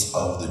feast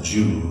of the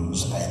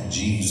Jews, and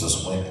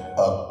Jesus went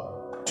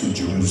up to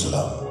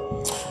Jerusalem.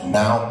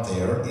 Now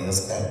there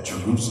is at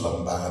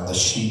Jerusalem by the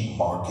sheep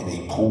market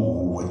a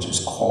pool which is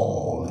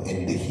called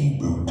in the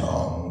Hebrew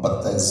tongue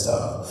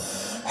Bethesda,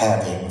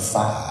 having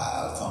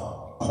 5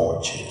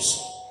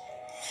 porches.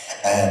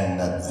 And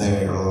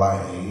there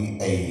lay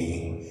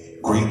a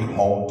great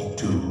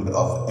multitude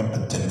of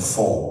impotent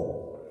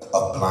folk,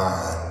 of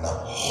blind,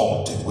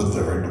 halted,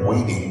 withered,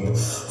 waiting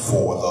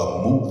for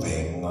the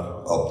moving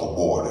of the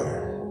water.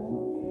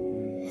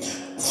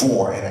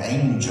 For an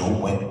angel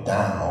went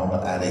down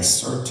at a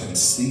certain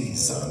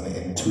season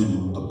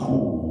into the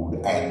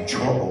pool and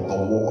troubled the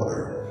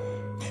water.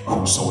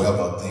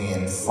 Whosoever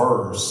then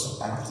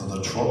first, after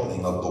the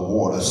troubling of the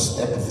water,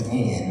 steppeth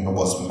in,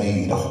 was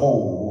made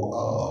whole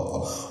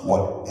of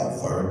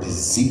whatever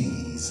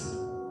disease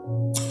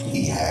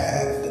he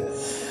had.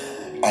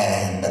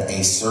 And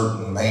a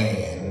certain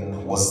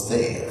man was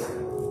there,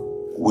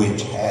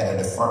 which had an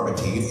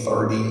infirmity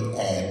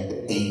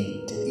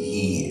 38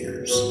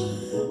 years.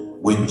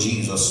 When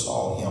Jesus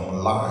saw him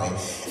lie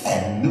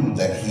and knew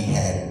that he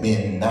had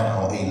been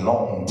now a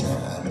long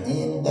time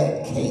in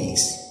that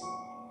case,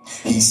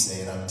 he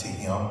said unto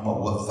him,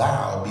 Wilt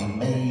thou be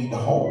made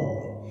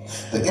whole?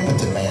 The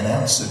impotent man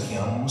answered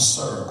him,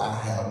 Sir, I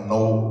have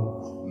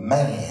no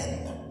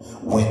man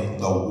when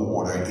the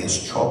water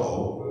is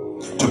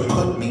troubled to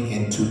put me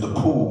into the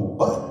pool,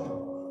 but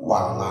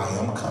while I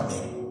am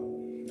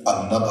coming,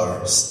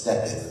 another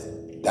steppeth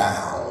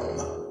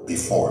down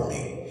before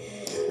me.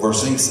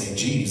 Verse 8 says,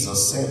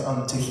 Jesus said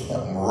unto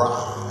him,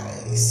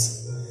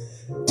 Rise,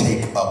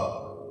 take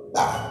up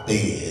thy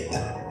bed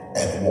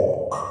and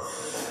walk.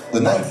 The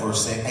 9th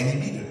verse said, and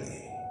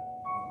immediately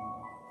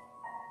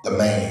the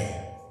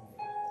man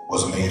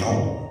was made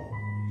whole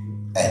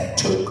and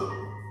took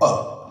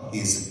up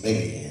his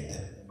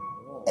bed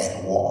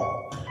and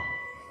walked.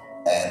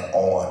 And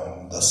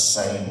on the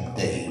same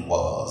day it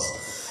was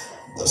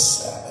the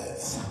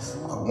Sabbath.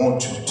 I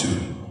want you to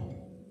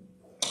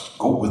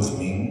go with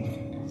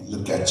me,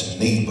 look at your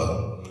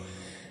neighbor,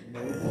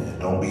 and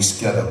don't be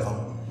scared of them.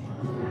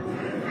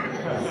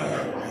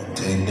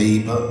 Tell your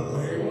neighbor,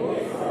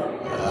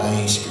 I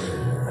ain't scared.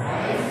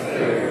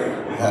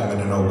 You happen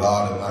to know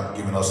God has not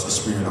given us the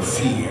spirit of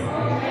fear,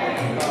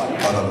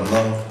 but of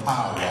love,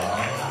 power,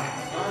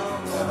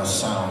 and a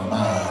sound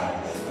mind.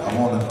 I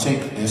want to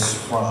take this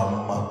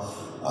from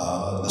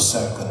the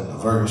second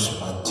verse of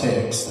my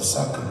text, the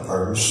second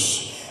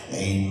verse.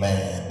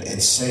 Amen.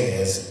 It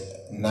says,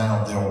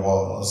 now there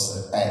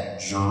was at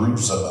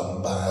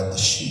Jerusalem by the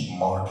sheep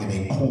market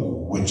a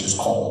pool, which is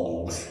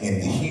called in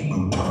the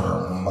Hebrew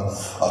term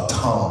a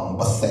tongue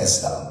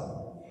Bethesda,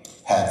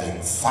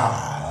 having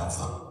 5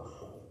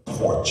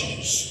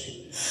 porches.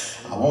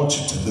 I want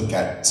you to look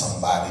at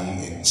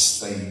somebody and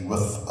say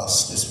with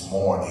us this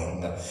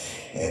morning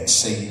and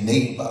say,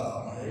 neighbor.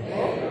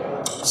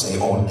 Say,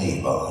 oh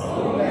neighbor.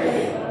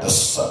 The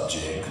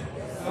subject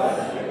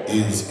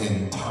is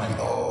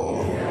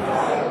entitled,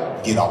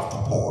 Get Off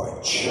the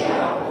Porch.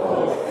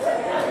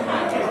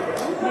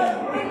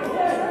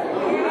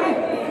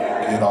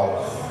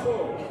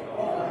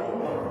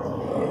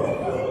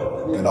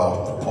 Get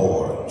off the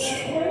porch.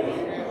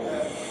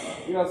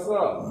 Yes,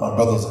 sir. My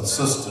brothers and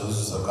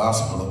sisters, the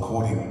gospel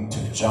according to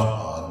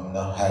John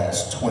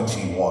has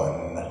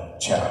 21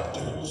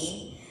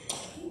 chapters.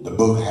 The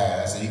book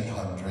has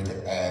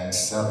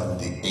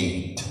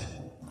 878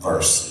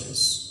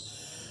 verses.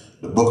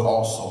 The book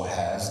also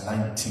has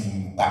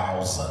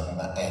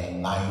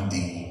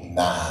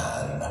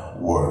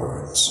 19,099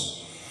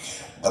 words.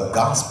 The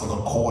gospel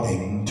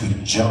according to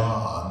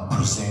John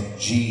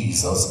presents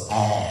Jesus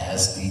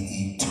as the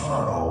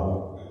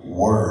eternal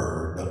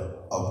Word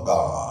of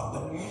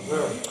God,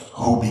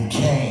 who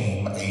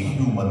became a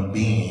human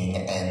being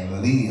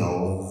and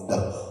lived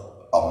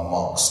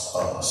amongst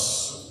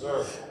us.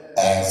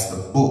 As the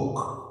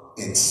book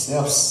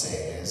itself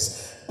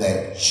says,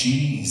 that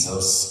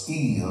Jesus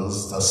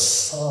is the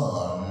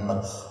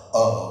Son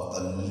of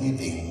the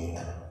living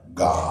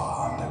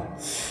God.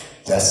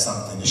 That's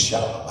something to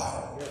shout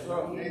about.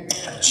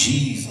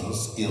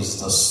 Jesus is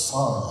the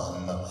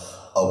Son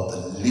of the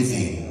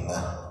living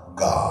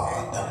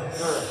God.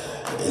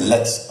 It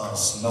lets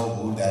us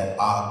know that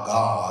our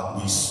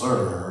God we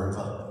serve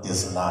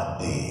is not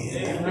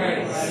dead.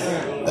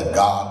 The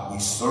God we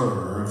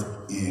serve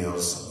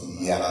is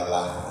yet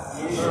alive.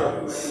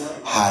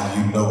 How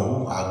you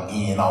know?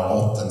 Again, I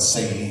often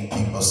say,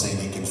 people say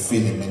they can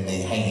feel him in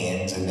their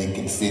hands and they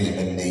can feel him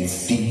in their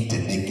feet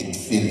and they can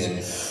feel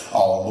him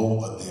all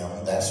over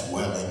them. That's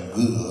well and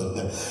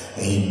good.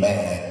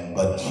 Amen.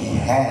 But he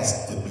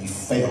has to be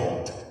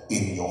felt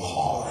in your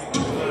heart.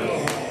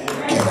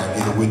 Can I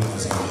get a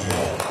witness in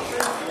here?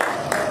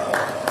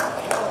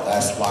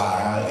 That's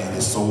why it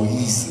is so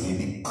easy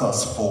to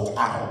cuss folk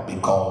out,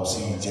 because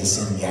he's just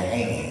in your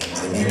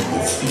hands and in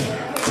your feet.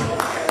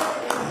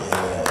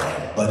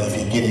 But if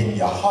you get in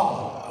your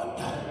heart,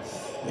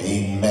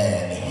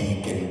 amen,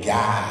 he can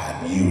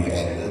guide you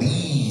and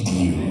lead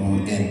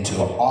you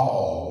into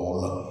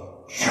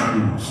all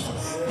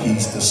truth.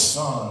 He's the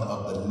Son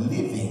of the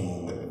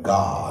living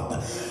God.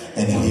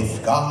 And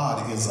if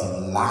God is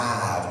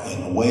alive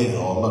and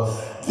well,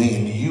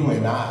 then you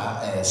and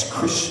I as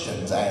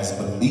Christians, as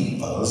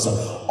believers,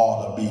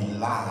 ought to be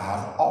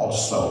live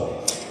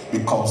also.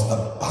 Because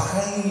the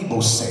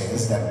Bible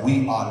says that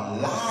we are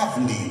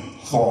lively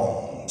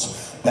thrones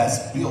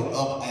that's built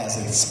up as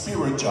a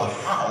spiritual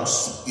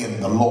house in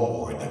the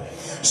Lord.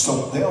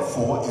 So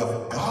therefore,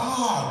 if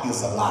God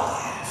is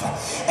alive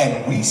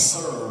and we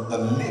serve the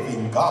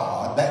living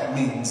God, that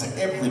means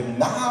every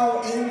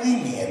now and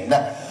then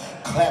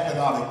clapping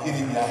out and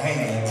getting your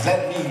hands.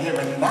 That means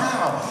every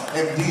now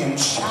and then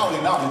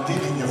shouting out and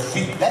getting your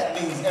feet. That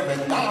means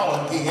every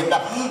now and then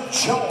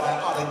joy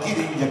out of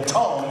getting your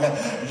tongue.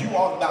 You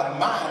ought not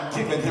mind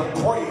giving him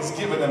praise,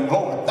 giving him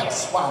glory.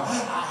 That's why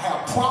I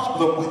have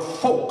problem with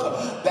folk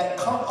that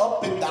come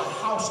up in the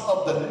house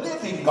of the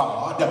living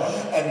God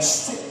and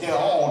sit there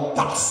all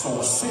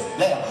docile, sit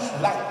there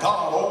like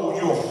God owe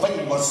you a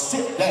favor,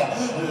 sit there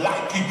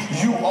like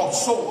you are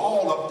so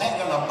all of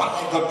that in a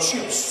bag of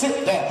chips,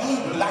 sit there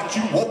like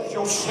you woke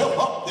yourself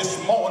up this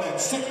morning,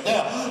 sit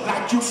there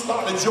like you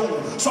started your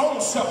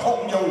own self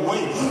on your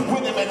way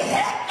when it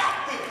had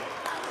nothing.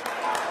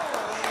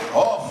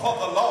 Oh, for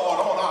the Lord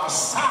on our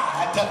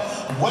side,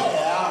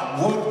 where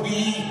would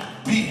we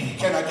be?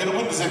 Can I get a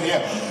witness in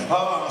here?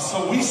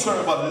 So we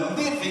serve a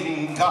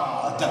living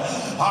God.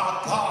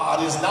 Our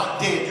God is not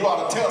dead. You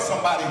ought to tell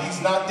somebody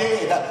he's not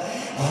dead.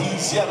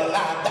 He's yet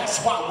alive. That's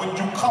why when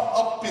you come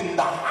up in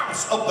the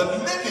house of the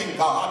living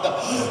God,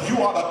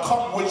 you ought to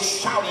come with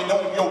shouting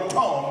on your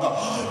tongue.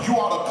 You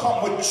ought to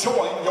come with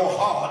joy in your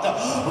heart.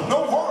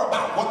 Don't worry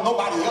about what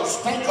nobody else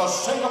think or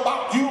say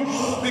about you,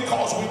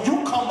 because when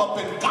you come up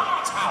in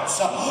God's house,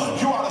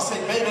 you ought to say,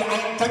 baby,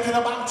 I ain't thinking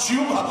about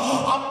you.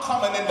 I'm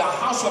coming in the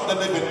house of the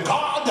living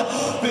God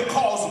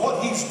because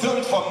what he's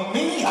done for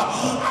me,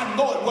 I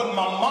know it wasn't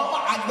my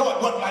mama, I know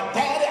it wasn't my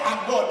daddy,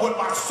 I know it wasn't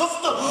my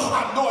sister,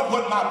 I know it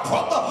wasn't my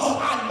brother.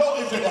 I know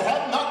if it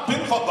had not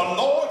been for the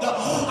Lord,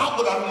 I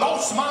would have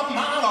lost my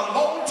mind a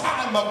long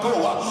time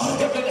ago.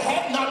 If it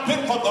had not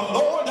been for the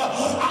Lord,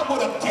 I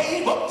would have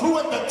gave up, threw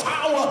in the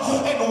towel,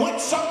 and went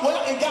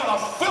somewhere and got a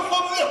fifth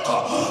of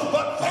liquor.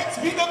 But thanks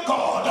be to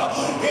God,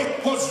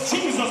 it was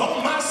Jesus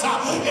on my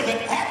side. If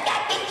it had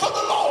not been for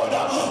the Lord,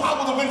 I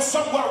would have been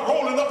somewhere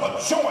rolling up a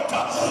joint,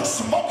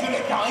 smoking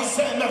it. I ain't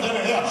saying nothing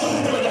in here.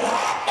 If it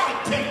had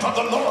not been for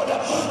the Lord,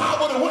 I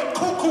would have went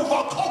cuckoo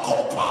for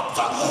Cocoa Pops.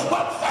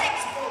 But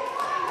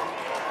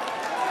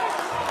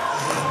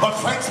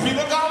thanks be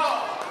to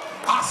God,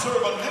 I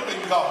serve a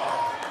living God.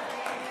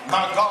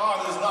 My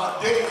God is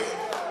not dead.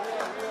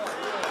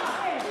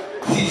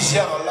 He's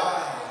yet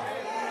alive.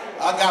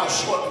 I got a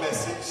short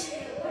message.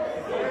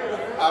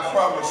 I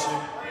promise you.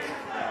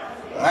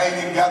 I ain't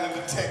even got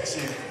into text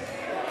yet.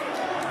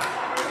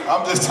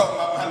 I'm just talking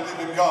about my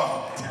living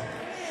God.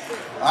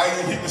 I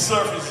ain't hit the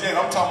surface yet.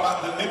 I'm talking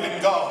about the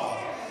living God.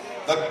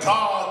 The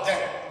God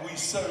that we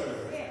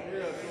serve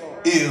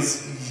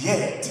is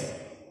yet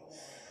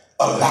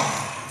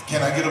alive.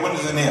 Can I get a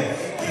witness in here?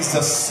 He's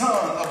the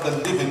Son of the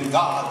living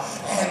God,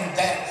 and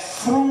that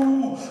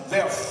through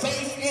their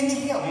faith in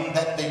him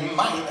that they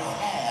might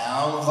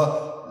have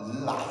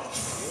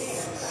life.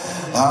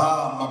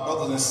 My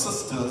brothers and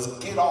sisters,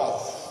 get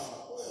off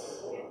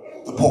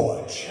the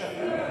porch.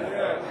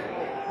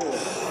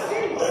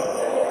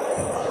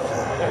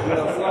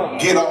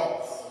 Get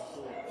off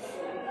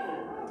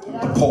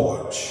the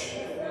porch.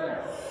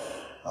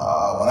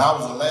 When I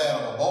was a lad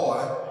of a boy,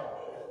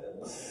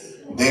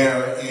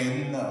 there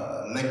in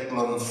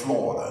Lakeland,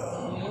 Florida,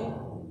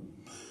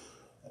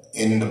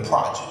 in the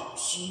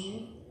projects,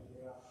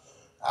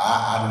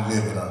 I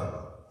lived in a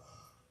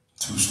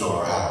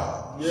two-story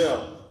house.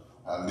 Yeah.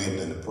 I lived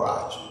in the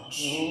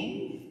projects,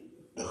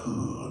 the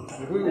hood.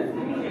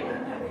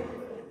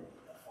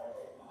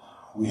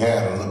 We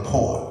had a little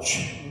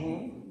porch.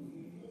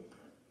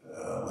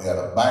 We had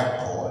a back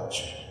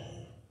porch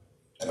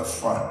and a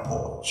front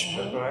porch.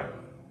 That's right.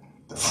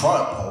 The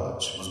front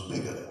porch was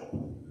bigger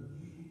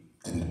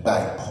than the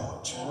back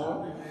porch.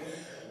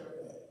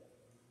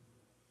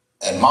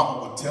 And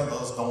Mama would tell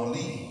us, don't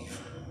leave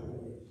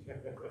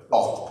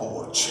off the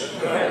porch.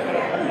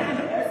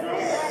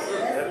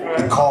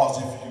 Because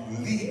if you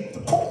leave the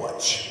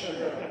porch,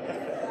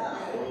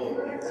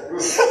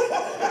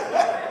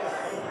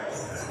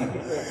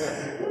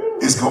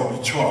 it's going to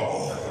be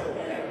trouble.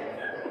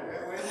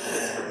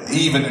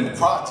 Even in the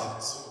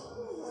projects,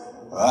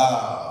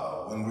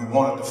 when we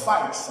wanted to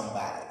fight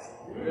somebody,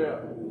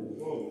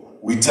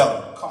 we tell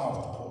them, come off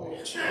the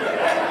porch.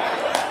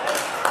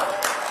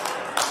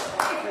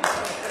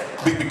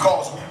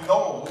 Because we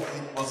know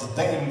it was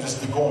dangerous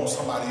to go on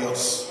somebody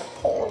else's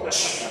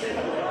porch.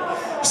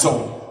 So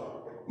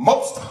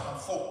most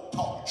times folk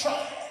talk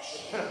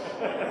trash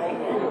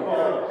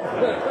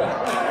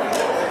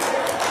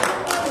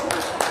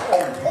on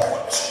the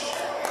porch.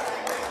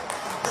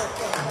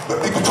 But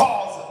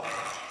because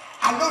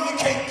I know you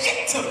can't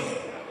get to me,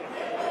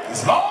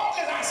 as long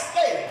as I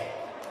stay,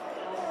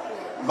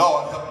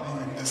 Lord help me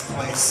in this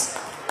place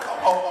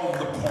on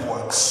the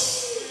porch.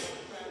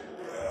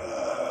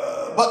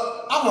 But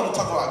I want to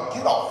talk about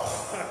get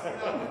off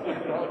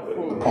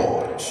the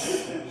porch.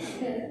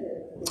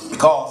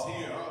 Because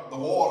here the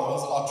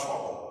waters are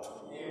troubled.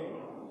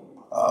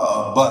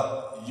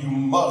 But you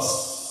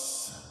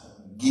must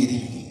get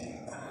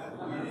in.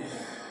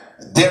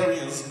 There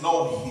is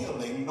no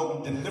healing,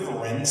 no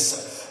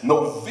deliverance,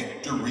 no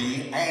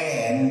victory,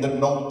 and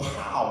no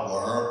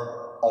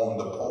power on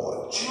the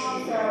porch.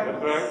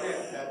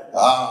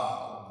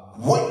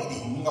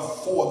 Waiting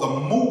for the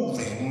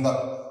moving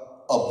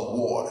of the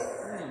water.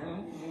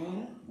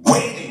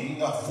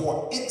 Waiting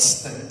for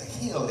instant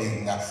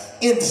healing,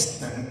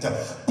 instant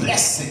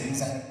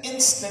blessings, and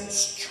instant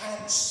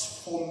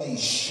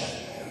transformation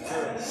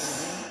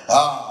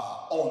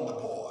on the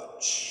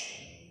porch.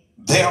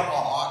 There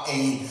are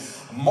a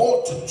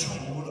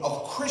multitude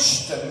of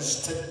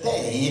Christians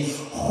today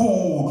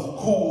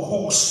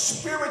who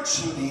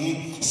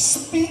spiritually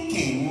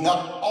speaking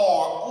are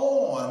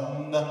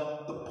on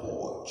the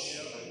porch.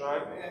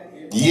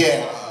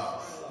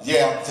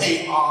 Yeah,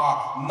 they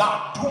are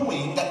not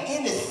doing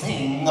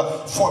anything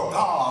for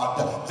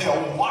God.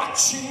 They're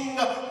watching,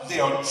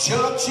 they're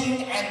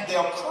judging, and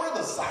they're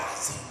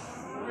criticizing.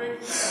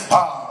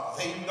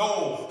 They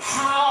know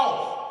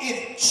how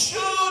it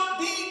should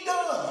be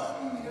done.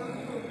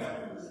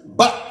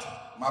 But,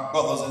 my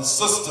brothers and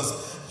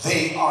sisters,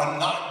 they are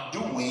not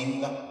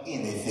doing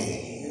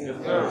anything.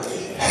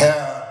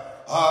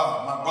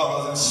 My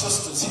brothers and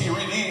sisters, here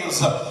it is.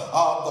 The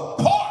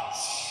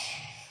porch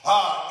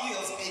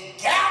is a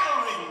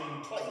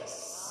gathering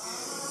place.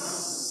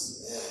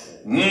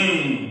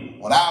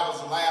 When I was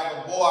a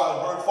lad boy, I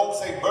heard folks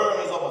say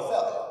birds of a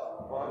feather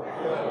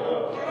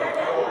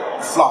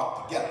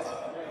flock together.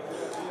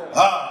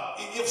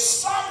 if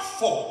some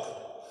folk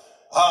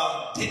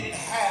didn't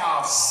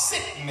have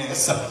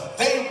sickness,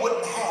 they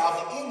wouldn't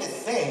have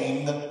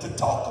anything to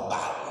talk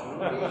about.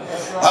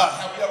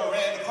 Have you ever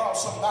ran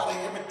across somebody,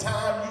 every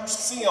time you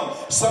see them,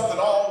 something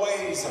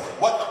always,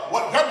 what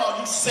grandma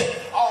you said,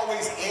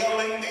 always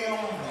ailing them?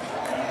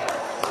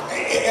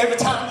 Every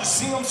time you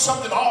see them,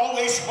 something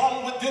always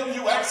wrong with them.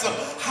 You ask them,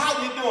 how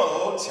you doing?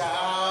 Oh,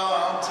 child,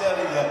 I'm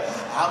telling you,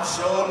 I'm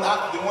sure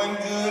not doing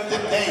good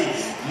today.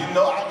 You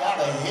know, I got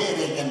a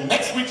headache. And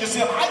next week you see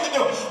them, how you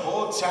doing?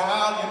 Oh,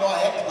 child, you know, I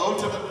had to go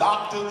to the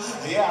doctor.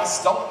 Yeah, I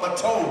stumped my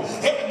toe.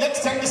 Hey,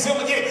 next time you see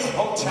them again,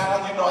 oh,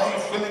 child, you know, I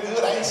ain't feeling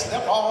good. I ain't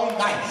slept all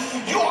night.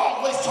 You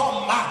always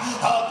talking about,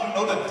 you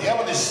know, the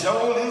devil is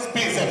sure is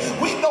busy.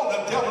 We know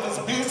the devil is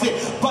busy,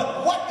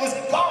 but what is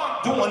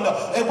God doing?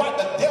 And what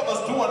the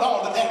devil's doing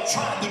all of that,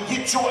 trying to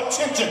get your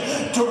attention,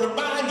 to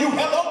remind you,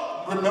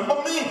 hello, remember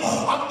me?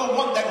 I'm the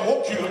one that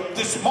woke you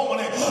this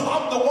morning.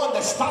 I'm the one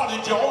that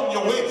started you on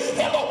your way.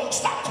 Hello,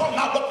 stop talking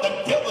about what the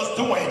devil's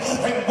doing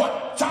and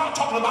what y'all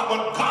talking about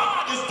what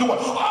God is doing.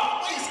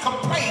 Always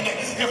complaining.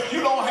 If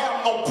you don't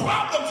have no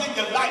problems in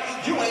your life,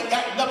 you ain't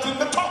got nothing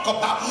to talk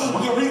about.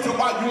 The reason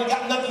why you ain't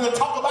got nothing to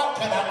talk about,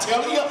 can I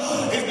tell you,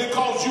 is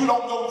because you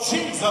don't know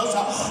Jesus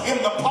in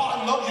the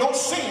pardon of your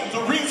sins.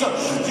 The reason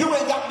you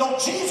ain't got no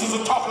Jesus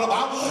to talk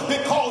about,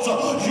 because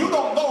you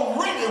don't know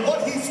really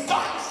what he's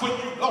done for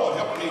you. Lord,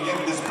 help me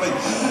in this place.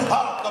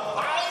 The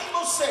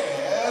Bible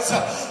says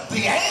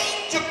the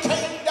angel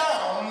came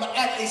down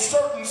at a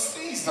certain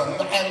season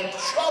and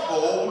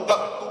troubled the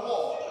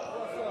water.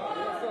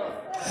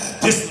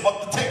 This is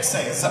what the text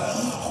says.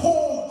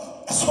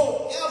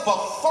 Whosoever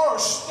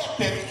first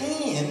stepped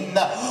in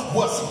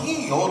was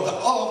healed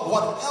of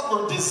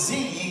whatever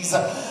disease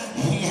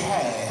he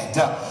had,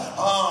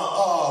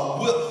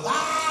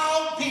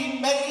 without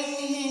being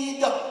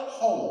made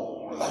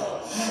whole.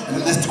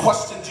 And this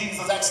question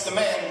Jesus asked the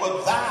man,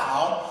 will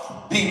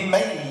thou be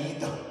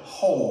made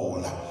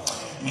whole?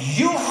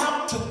 You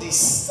have to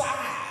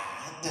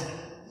decide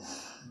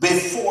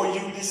before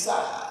you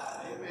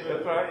decide.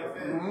 That's right.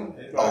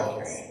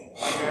 Okay.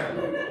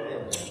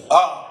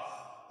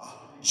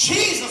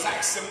 Jesus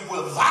asked him,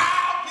 will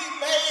thou be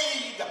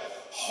made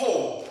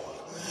whole?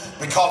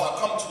 Because I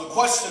come to the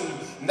question,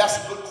 and that's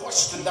a good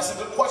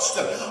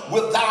question,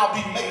 will thou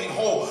be made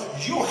whole?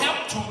 You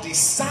have to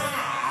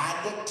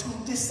decide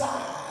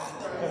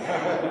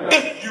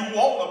if you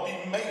want to be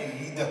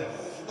made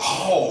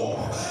whole.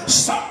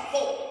 Some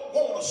folk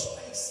want to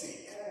stay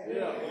sick,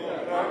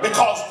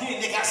 because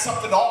then they got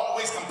something to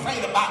always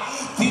complain about.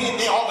 Then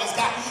they always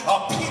got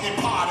a pity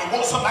party,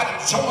 want somebody to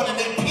join in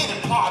their pity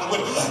party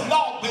with them.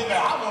 No, baby,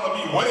 I want to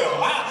be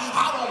well.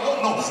 I don't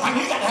want no,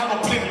 you got to have a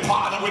pity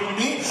party with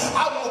me.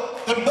 I want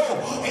to know,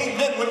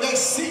 amen, when they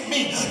see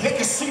me, they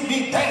can see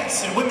me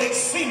dancing. When they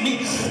see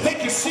me, they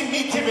can see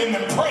me giving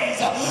them praise.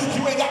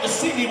 You ain't got to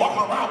see me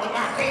walking around with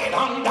my head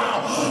hung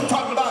down,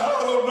 talking about,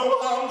 I don't know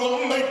how I'm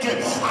going to make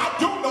it. I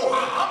do know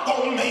how I'm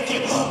going to make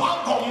it.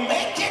 I'm going to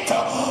make it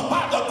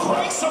by the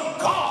grace of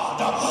God.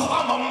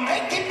 I'm going to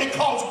make it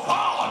because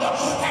God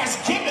has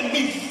given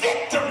me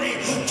victory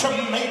to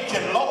make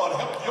it. Lord,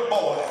 help your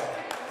boy.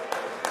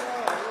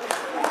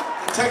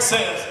 The text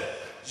says,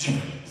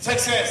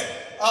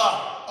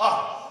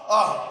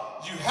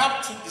 you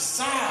have to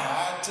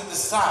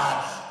decide,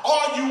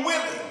 are you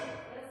willing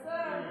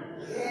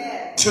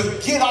to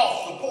get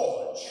off the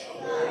porch?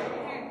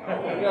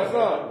 Yes,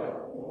 sir.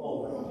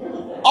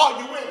 Are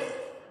you willing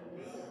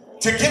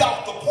to get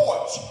off the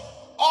porch?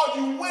 Are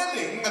you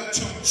willing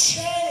to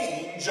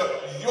change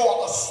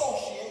your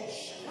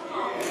association?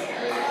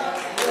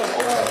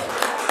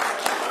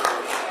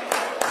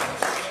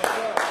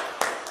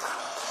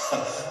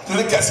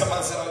 Look at somebody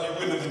and say, are you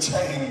willing to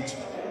change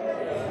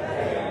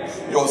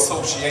your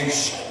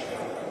association?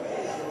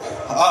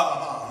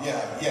 Yeah.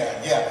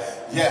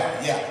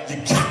 You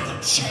got to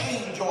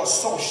change your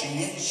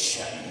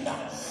association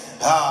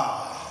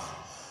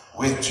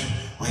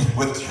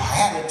with your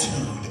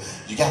attitude.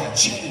 You got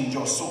to change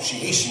your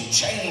association,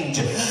 change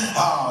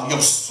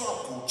your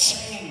circle,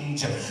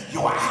 change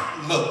your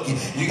outlook.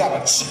 You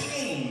got to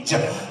change.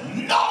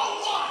 No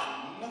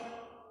one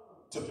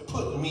to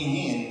put me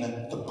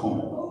in the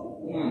pool.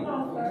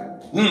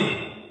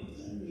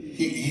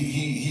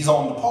 He's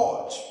on the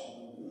porch.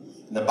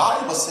 The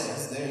Bible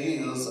says there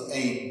is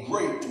a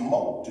great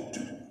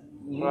multitude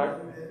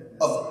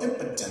of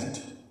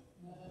impotent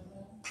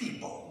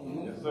people.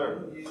 Yes,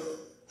 sir.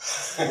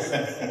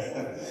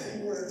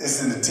 It's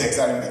in the text,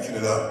 I ain't making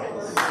it up.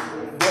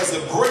 There's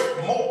a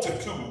great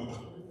multitude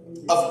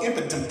of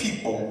impotent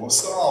people,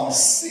 some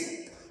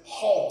sick,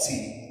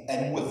 haughty,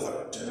 and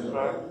withered.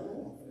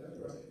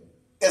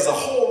 There's a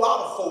whole lot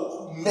of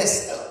folk who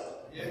messed up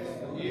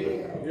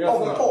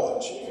on the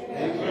porch.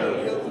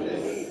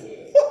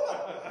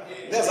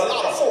 There's a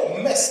lot of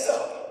folk messed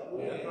up,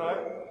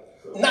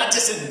 not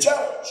just in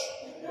church,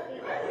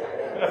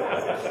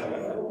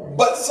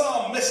 but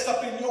some messed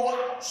up in your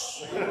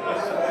house.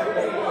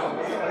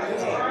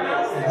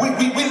 We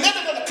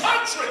living in a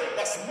country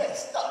that's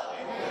messed up.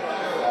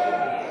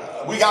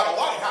 We got a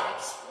White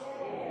House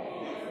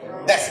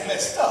That's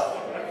messed up.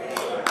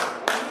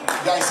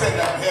 Y'all ain't saying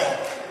nothing here.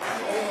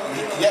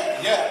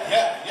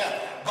 Yeah.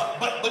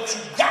 But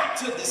you got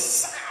to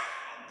decide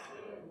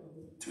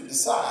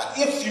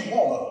if you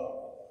want to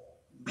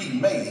be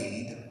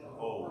made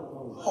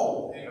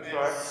whole.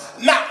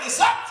 Now,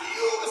 it's up to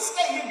you to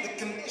stay in the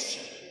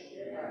condition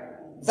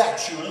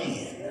that you're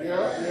in.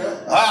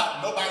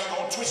 Nobody's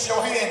going to twist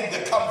your hand to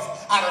come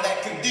out of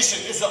that condition.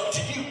 It's up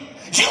to you.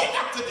 You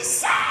have to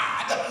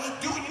decide,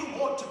 do you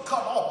want to come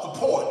off the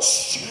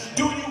porch?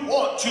 Do you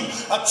want to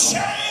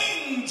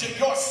change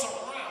your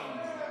surroundings?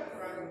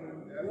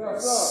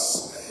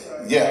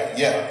 Yeah.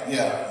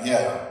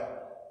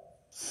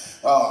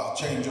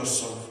 Change your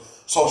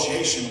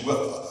association with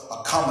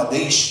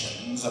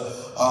accommodations,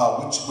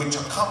 which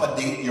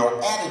accommodate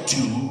your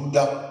attitude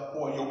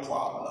or your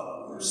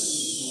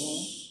problems.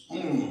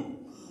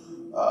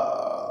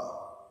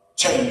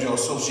 Change your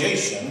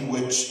association,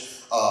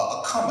 which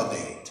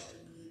accommodate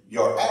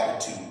your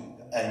attitude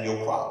and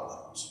your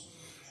problems.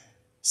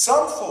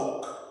 Some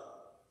folk,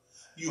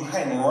 you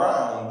hang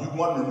around, you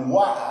wondering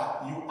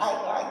why you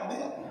act like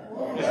them.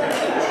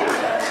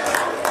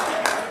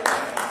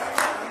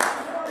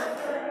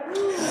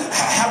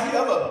 Have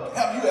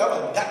you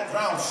ever got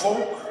around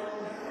folk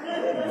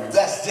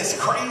that's just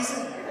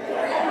crazy?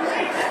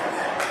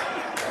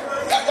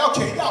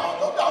 Okay, y'all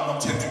know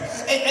tempted.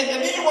 And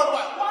then you wonder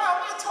why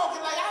am I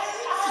talking like I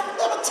have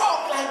never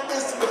talked like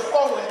this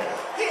before? And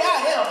here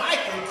I am, I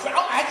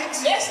can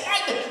just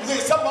like it. Then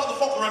some other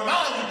folk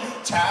remind you,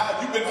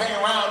 child, you've been hanging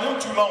around them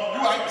too long.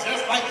 You act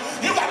just like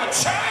you gotta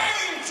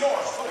change your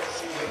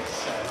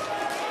association.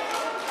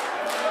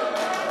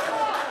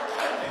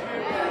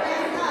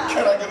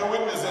 Can I get a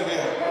witness in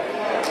here?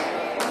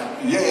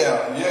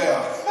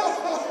 Yeah.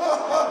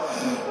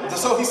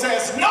 So he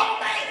says, no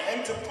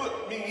man to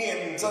put me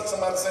in.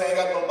 Somebody say, I ain't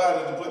got nobody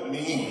to put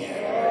me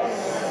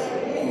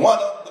in. One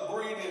of the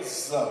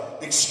greatest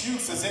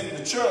excuses in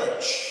the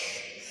church,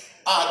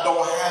 I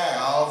don't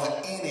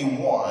have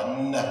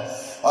anyone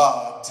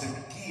to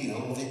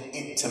give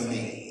it to me.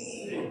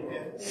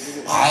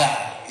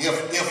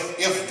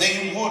 If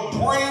they would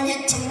bring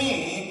it to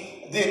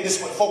me, then this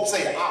is what folks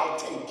say, I'll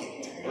take it.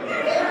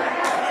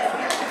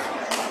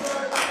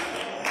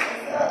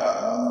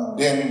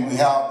 Then we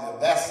have the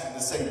audacity to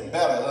say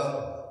better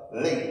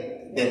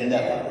late than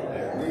never.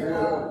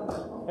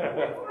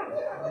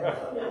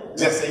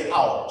 Just say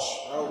ouch.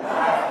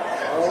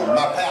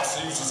 My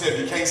pastor used to say, if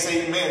you can't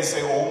say amen,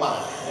 say oh my.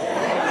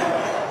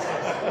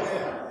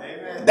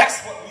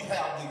 That's what we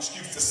have the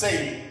excuse to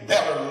say,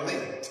 better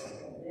late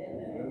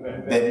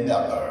than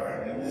never.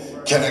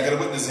 Can I get a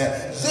witness here?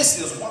 This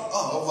is one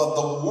of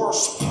the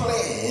worst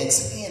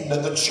plagues in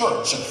the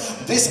church.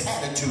 This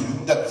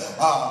attitude,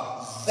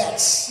 that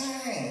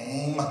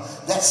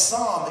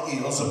some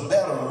is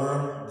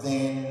better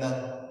than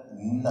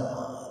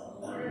none.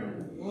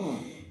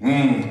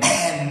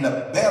 And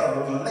better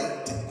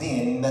late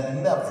than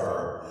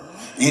never.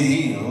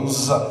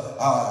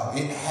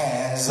 It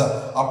has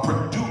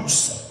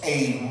produced a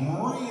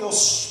real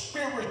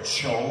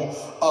spiritual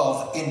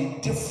of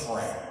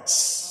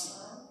indifference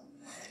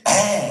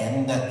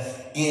and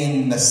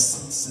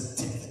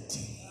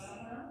insensitivity.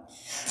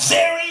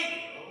 There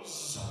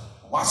is,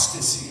 watch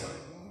this here.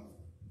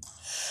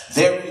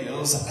 There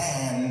is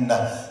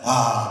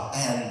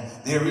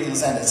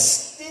an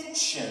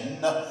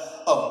extension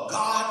of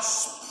God's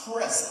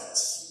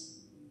presence.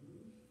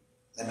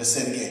 Let me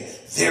say it again.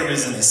 There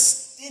is an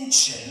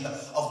extension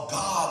of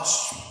God's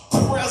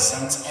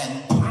presence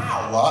and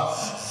power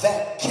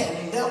that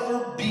can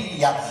never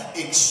be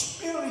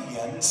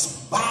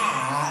experienced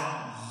by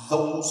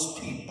those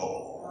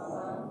people,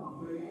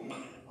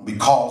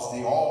 because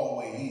they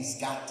always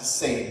got to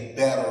say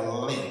better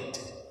late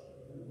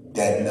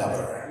than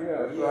never.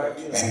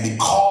 And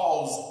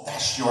because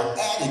that's your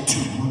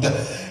attitude,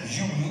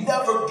 you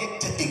never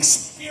get to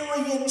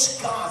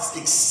experience God's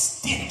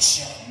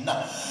extension.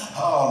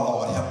 Oh,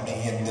 Lord, help me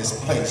in this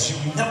place. You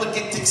never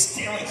get to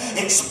experience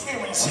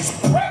His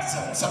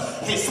presence,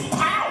 His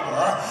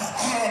power,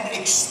 and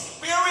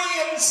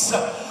experience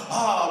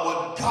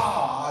what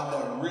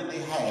God really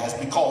has,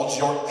 because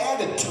your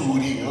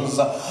attitude is,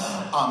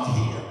 I'm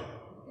here.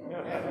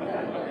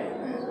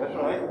 That's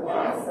right.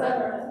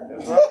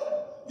 Yes, sir.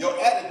 Your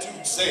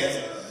attitude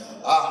says,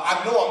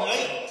 I know I'm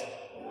late.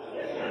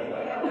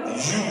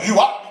 You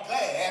ought to be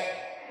glad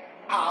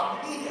I'm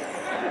here.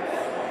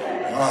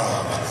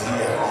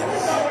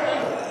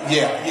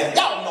 Yeah.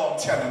 Y'all know I'm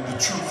telling the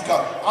truth.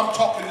 I'm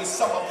talking to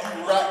some of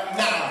you right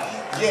now.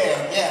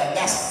 Yeah.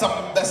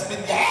 That's been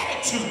your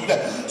attitude.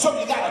 So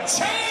you gotta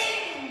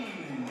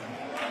change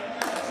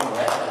your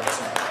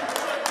attitude.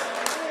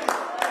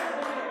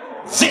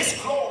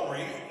 This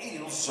glory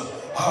is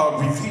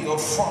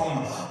revealed from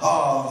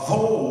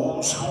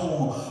those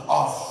who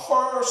are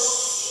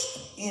first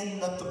in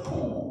the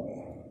pool.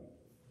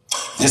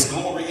 This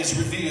glory is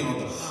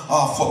revealed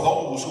for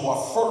those who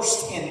are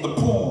first in the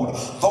pool,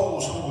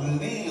 those who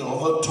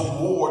live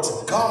towards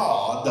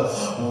God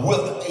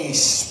with a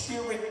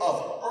spirit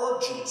of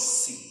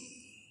urgency.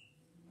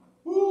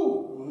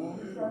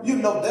 You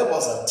know, there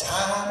was a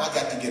time, I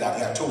got to get out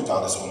here. I told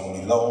y'all this one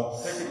won't be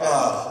long.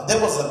 There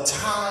was a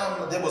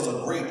time, there was a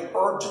great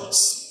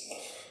urgency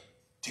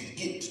to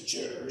get to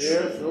church.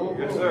 Yes,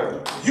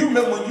 sir. You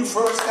remember when you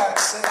first got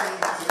saved?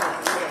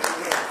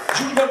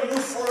 You remember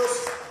you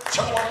first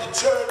joined the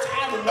church?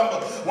 I remember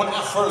when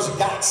I first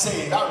got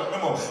saved. I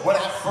remember when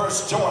I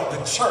first joined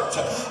the church.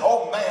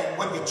 Oh man,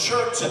 when the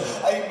church,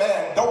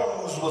 amen,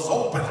 doors was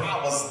open,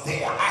 I was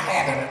there. I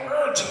had an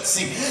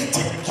urgency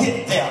to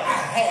get there.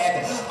 I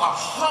had a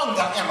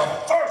hunger and a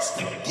thirst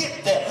to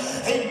get there.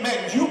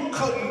 Amen. You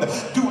couldn't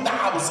do that.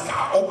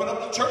 I opened up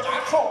the church, I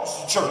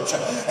closed the church.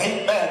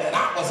 Amen. And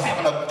I was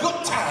having a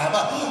good time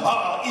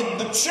in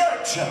the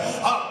church.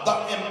 The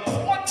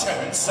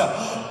importance,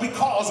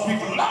 because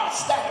we've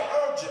lost that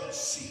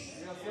urgency.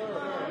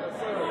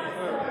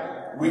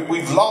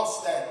 We've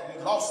lost that.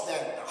 We've lost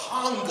that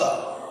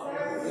hunger.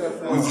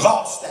 We've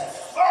lost that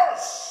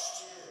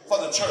thirst for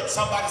the church.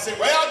 Somebody say,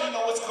 well, you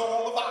know, it's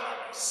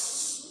coronavirus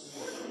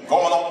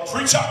going on.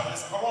 Preach up.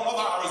 This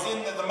coronavirus.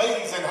 Isn't it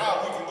amazing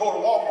how we can go to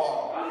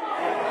Walmart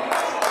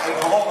and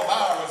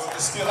coronavirus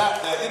is still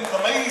out there? Isn't it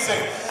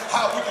amazing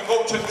how we can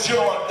go to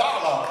General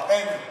Dollar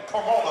and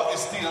corona is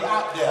still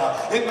out there?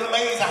 Isn't it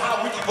amazing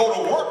how we can go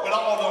to work with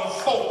all them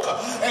folk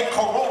and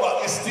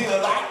corona is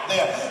still out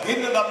there?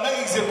 Isn't it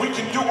amazing we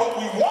can do what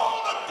we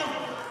want to do?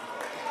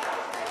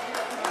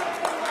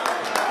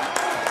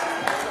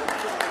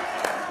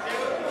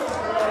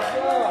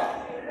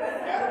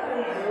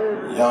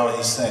 Y'all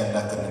ain't saying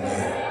nothing to me.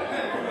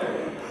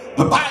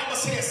 The Bible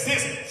says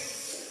this: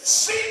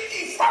 seek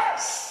ye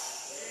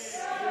first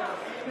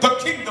the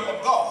kingdom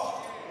of God,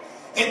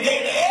 and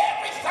then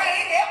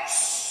everything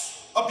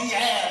else will be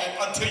added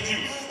unto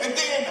you. And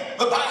then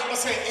the Bible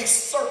says a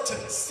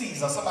certain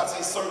season. Somebody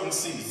say certain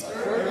season.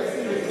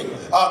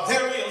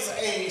 There is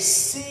a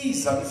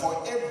season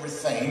for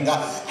everything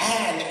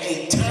and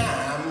a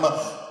time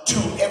to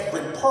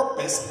every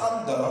purpose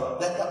under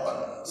the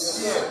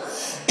heavens.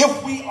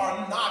 If we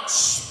are not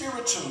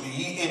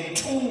spiritually in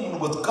tune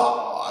with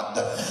God,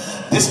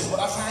 this is what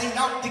I find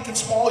out, Deacon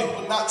Small, if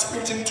we're not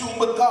spiritually in tune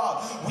with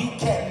God, we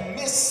can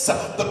miss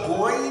the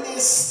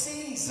greatest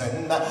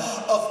season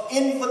of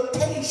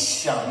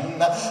invitation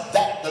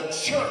that the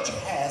church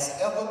has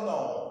ever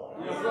known.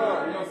 Yes,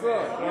 sir. Yes, sir.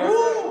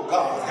 Ooh,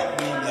 God, help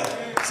me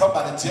there.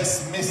 Somebody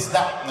just missed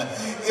out.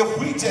 If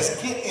we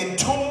just get in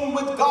tune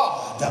with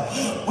God,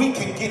 we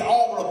can get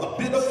all of the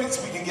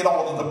benefits, we can get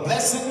all of the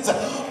blessings.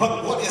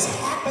 But what is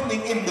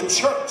happening in the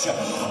church,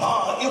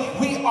 if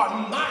we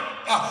are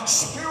not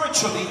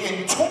spiritually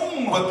in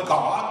tune with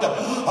God,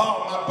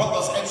 my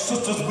brothers and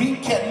sisters, we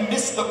can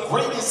miss the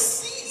greatest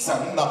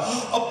season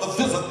of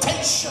the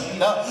visitation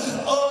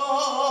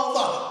of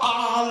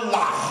our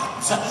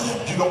lives.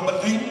 You don't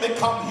believe me?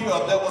 Come here.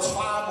 There was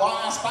 5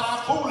 wise,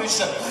 5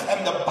 foolish,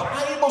 and the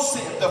Bible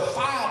said the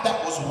 5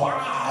 that was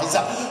wise,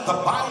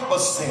 the Bible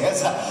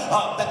says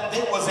that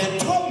they was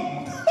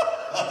entombed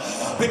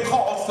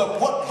because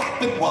what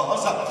happened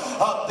was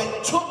they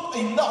took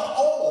enough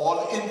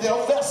oil in their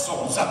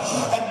vessels,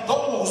 and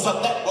those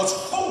that was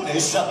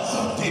foolish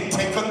didn't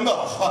take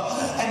enough.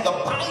 And the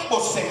Bible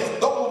says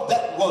those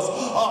that was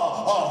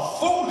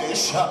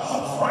foolish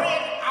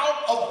ran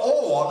out of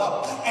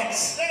oil and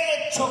said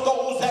to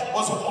those that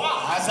was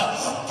wise,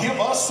 give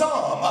us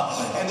some.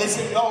 And they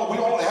said, no, we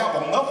only have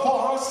enough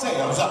for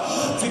ourselves,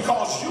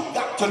 because you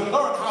got to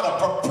learn how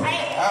to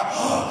prepare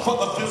for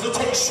the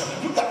visitation.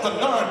 You got to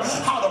learn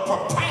how to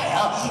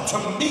prepare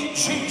to meet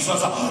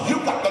Jesus. You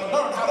got to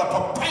learn how to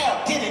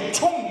prepare, get in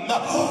tune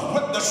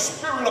with the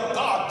Spirit of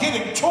God, get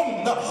in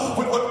tune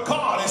with what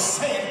God is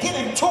saying, get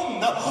in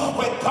tune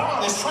when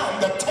God is trying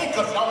to take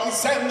us. Y'all ain't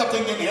saying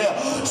nothing in here.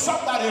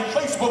 Somebody in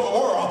Facebook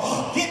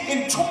world, get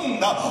in tune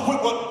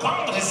with what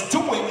God is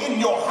doing in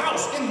your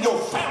house, in your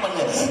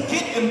family.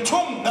 Get in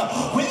tune.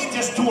 We ain't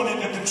just doing it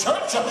in the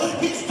church.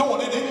 He's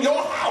doing it in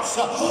your house.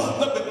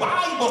 The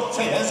Bible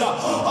says,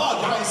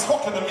 y'all ain't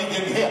talking to me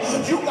in here.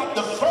 You got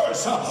to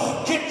first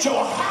get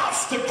your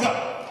house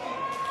together.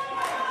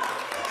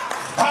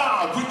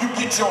 When you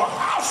get your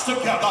house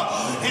together,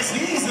 it's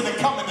easy to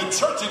come into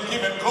church and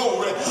give him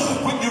glory.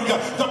 When you get,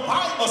 the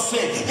Bible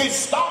says it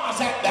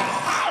starts at the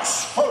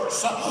house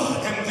first,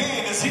 and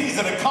then it's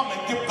easy to come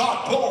and give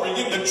God glory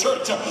in the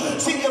church.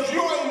 See, if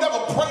you ain't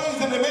never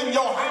praising him in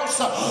your house,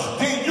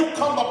 then you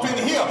come up in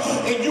here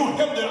and you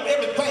hinder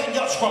everything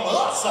else from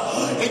us,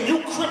 and you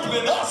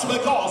crippling us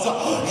because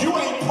you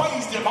ain't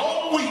praised him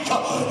all week.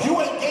 You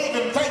ain't gave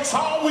him thanks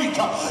all week,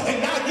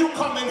 and now you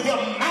come in here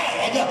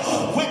mad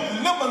with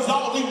lemons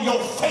all in your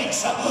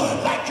face,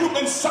 like you've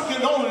been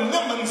sucking on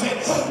lemons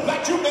and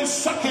like you've been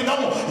sucking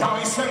on, y'all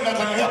ain't saying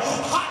nothing here,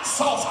 hot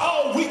sauce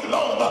all week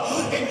long,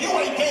 and you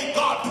ain't gave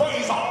God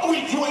praise all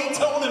week. You ain't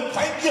telling him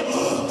thank you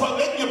for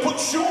letting you put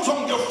shoes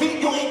on your feet.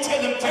 You ain't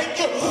telling him thank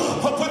you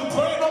for putting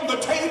bread on the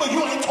table.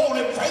 You ain't told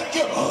him thank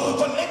you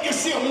for letting you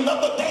see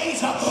another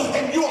days,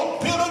 and you are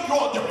bitter, you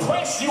are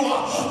depressed, you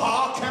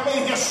are come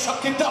in here,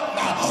 suck it up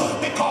now,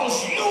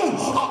 because you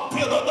are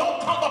bitter.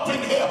 Don't come up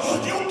in here.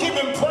 You give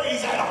him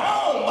praise at home.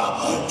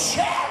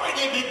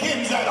 Charity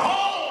begins at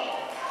home.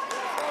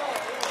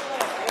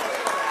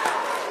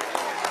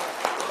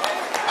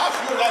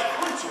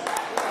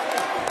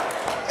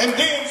 and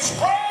then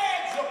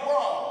spreads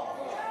abroad.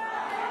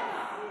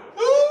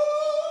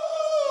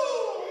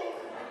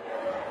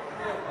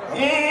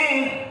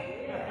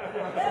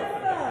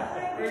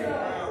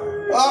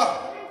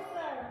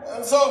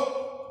 And so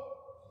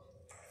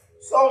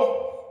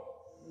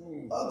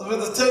the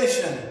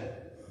visitation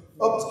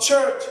of the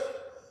church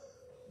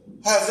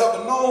has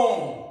ever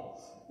known.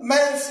 The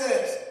man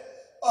says,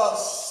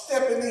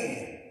 stepping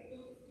in.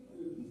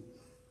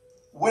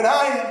 When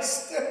I am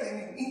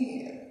stepping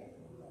in,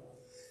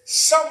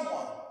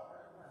 someone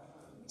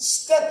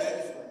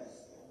stepping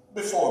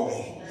before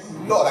me.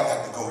 Lord, I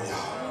got to go,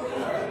 y'all.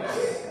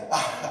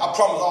 I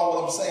promise all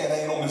what I'm saying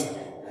ain't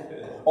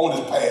on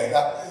this pad.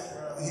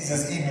 He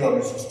just emailed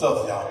me some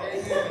stuff, y'all. I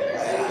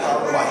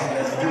don't know why he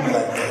has to do me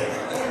like that.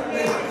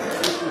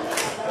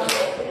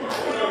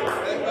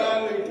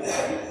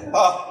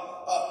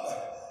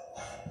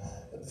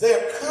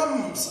 There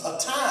comes a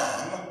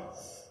time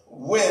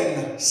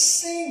when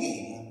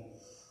singing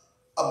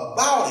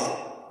about it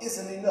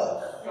isn't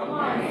enough.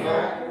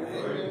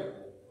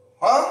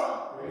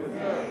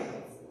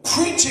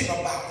 Preaching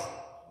about it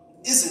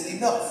isn't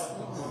enough.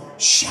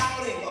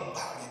 Shouting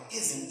about it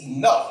isn't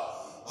enough.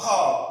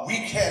 We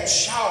can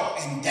shout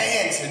and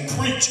dance and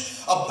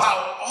preach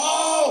about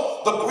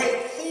all the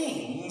great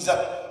things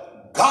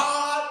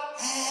God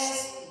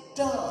has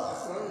done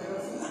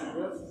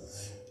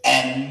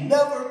and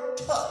never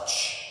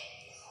touch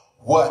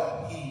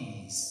what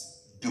He's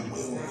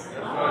doing.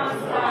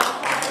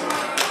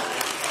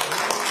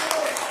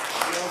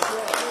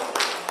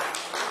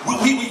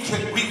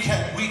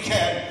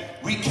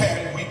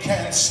 We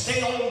can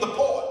stay on the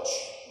porch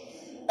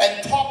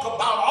and talk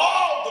about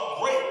all the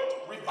great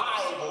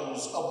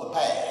revivals of the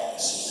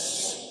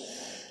past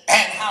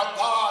and how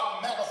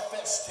God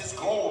manifests His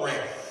glory,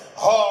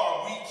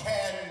 or we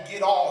can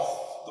get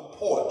off the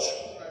porch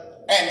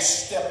and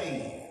step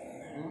in.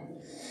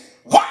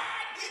 Why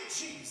did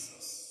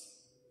Jesus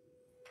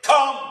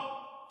come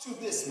to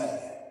this man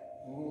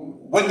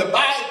when the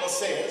Bible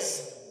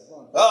says,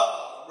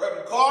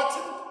 Reverend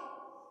Carton,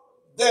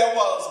 there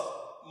was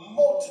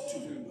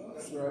multitude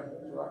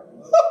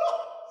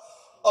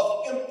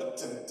of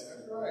impotent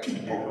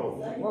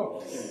people?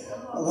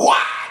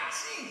 Why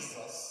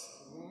Jesus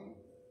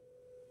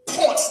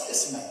points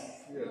this man?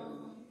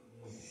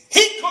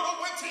 He could have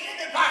went to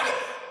anybody.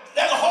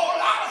 There's a whole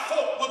lot of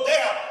folk were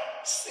there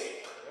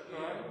sick,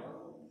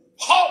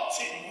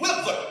 halted,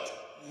 withered.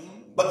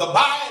 But the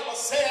Bible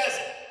says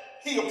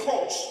he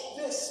approached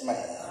this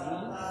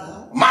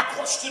man. My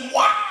question,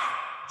 why,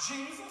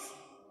 Jesus?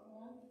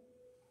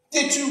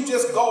 Did you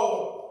just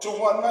go to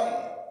one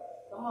man?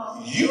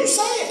 You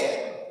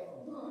said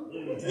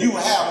you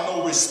have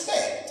no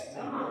respect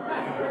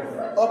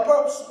of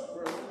person.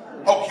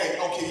 Okay,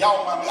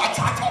 y'all mind me. I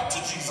talk to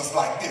Jesus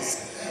like this.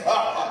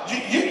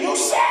 You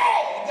said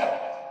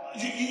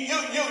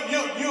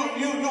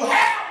you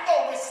have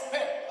no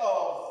respect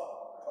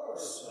of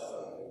person.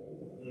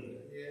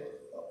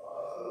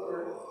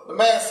 The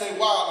man said,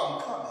 while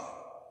I'm coming,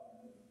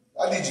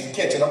 I need you to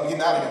catch it. I'm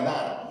getting out of here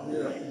now.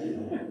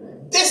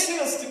 This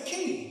is the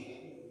key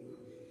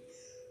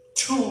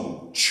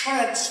to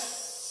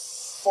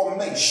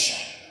transformation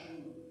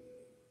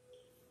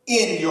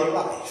in your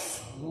life.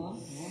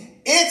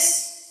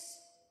 It's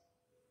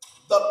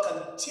the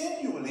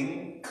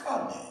continually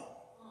coming.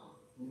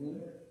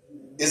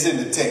 It's in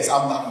the text.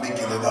 I'm not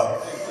making it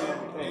up.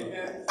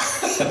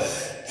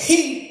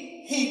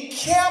 He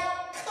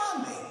kept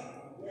coming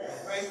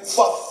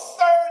for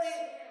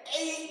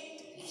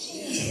 38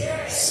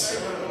 years.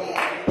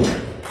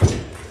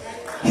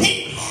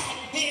 He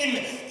had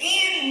been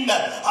in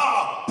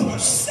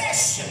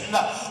procession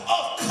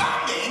of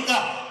coming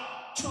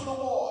to the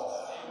water.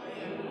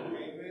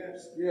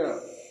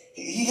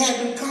 He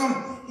had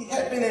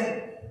been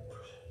in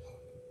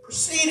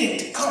proceeding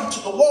to come to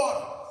the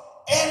water.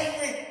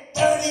 Every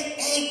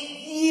 38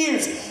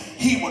 years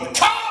he would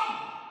come.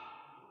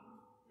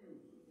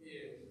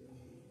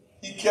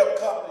 He kept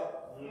coming.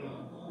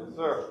 Yes,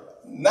 sir.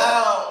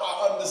 Now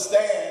I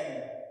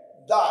understand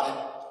Dottie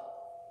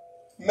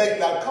may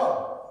not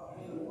come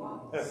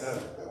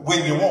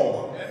when you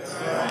want him.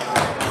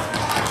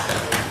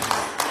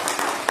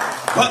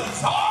 But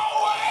he's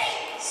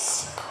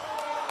always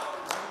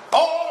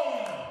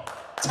on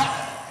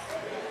time.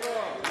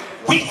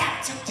 We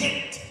have to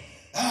get,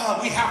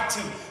 we have to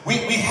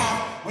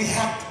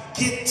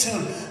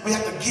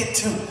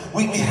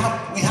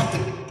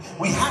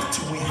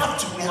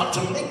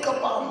make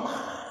up our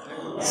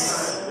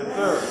minds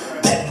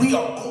that we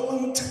are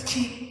going to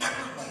keep coming.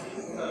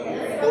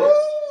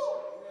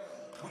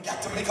 We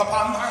got to make up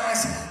our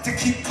minds to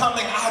keep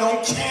coming. I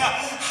don't care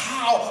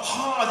how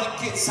hard it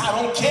gets. I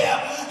don't care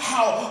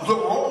how the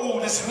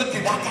road is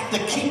looking. I got to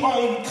keep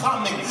on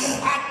coming.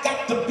 I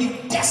got to be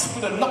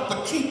desperate enough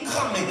to keep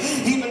coming.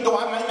 Even though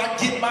I might not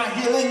get my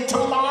healing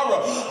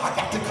tomorrow, I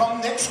got to come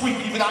next week.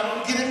 Even if I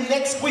don't get it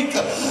next week,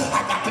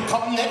 I got to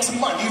come next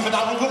month. Even if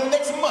I don't get it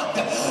next month,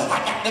 I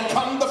got to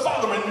come the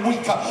following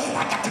week.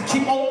 I got to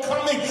keep on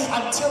coming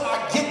until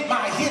I get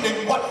my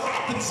healing. What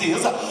happens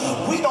is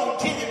we don't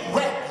get it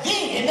right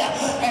then.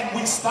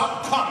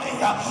 stop coming.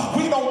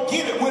 We don't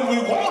get it when we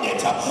want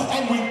it,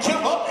 and we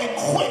give up and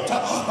quit.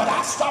 But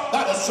I stopped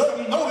at a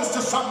certain notice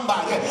to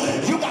somebody.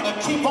 You got to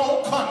keep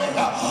on coming.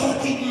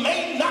 He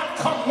may not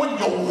come when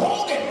you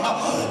want him,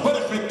 but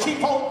if you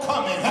keep on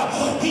coming,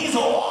 he's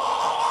always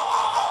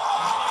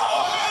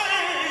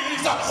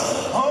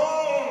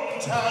on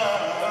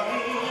time.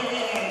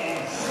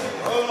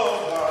 Oh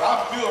God,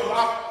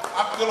 I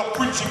feel a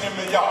preaching in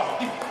me, y'all.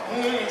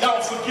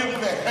 Y'all forgive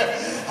me.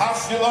 I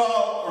feel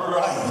all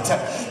right.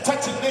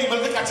 Touch your neighbor,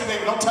 look at your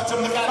neighbor. Don't touch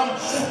him, look at him.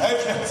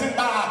 If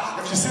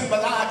you sit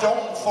by your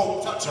own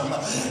folk, touch him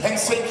and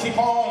say, keep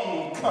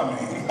on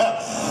coming.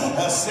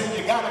 Say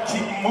you gotta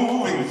keep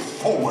moving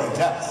forward.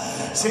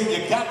 Say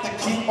you got to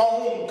keep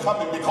on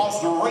coming,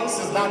 because the race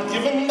is not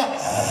given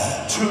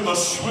to the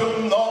swift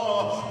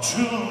nor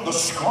to the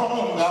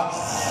strong,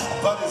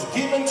 but is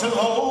given to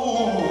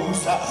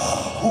those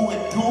who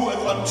endure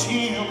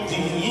until the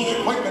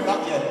end. Wait a minute,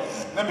 not yet.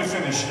 Let me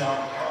finish, y'all.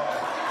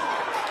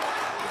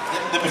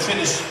 Let me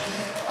finish.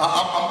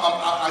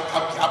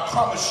 I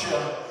promise you,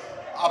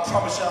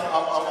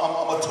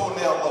 I'm a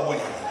toenail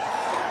away.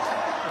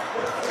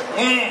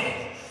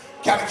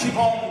 Gotta keep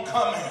on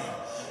coming.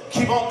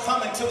 Keep on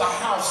coming to the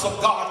house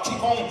of God.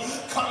 Keep on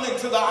coming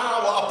to the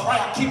hour of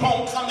prayer. Keep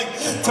on coming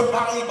to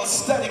Bible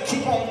study.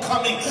 Keep on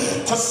coming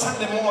to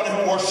Sunday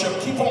morning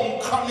worship. Keep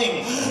on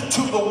coming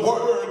to the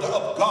Word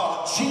of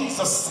God.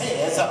 Jesus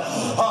says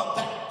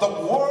that the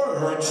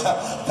words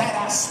that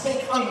I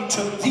speak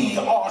unto thee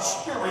are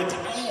spirit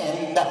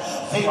and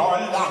they are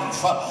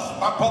life.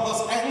 My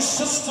brothers and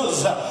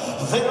sisters,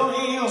 there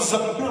is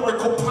a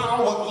miracle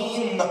power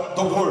in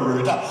the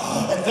Word,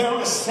 and there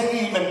is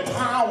saving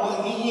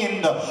power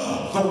in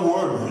the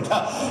Word,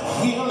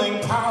 healing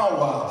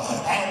power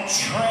and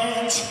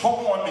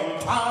transforming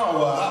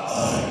power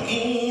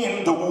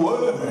in the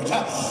Word.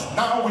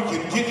 Now we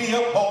can get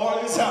here,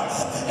 boys,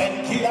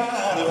 and get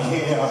out of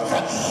here,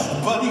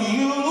 but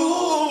you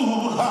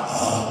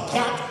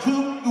got to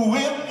be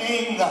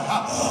willing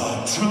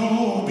to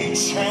be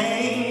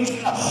changed.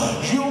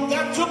 You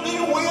got to be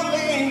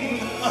willing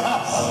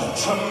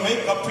to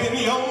make up in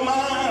your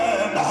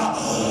mind.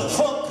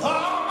 For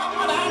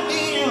God I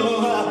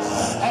live,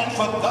 and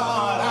for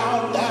God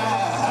I'll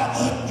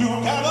die. You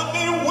gotta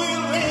be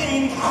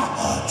willing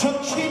to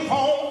keep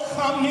on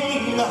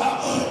coming.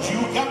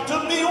 You got to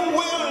be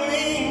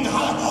willing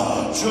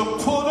to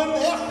put an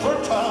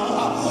effort,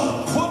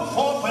 put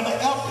forth an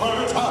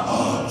effort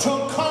to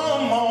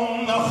come on.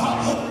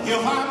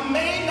 If I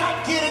may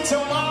not get it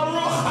tomorrow,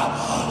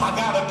 I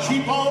gotta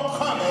keep on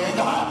coming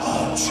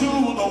to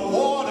the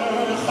water.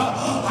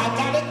 I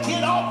gotta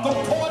get off the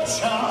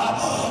porch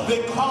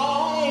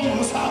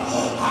because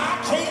I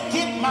can't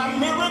get my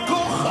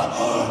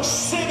miracle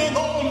sitting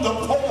on the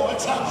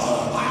porch.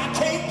 I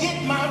can't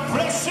get my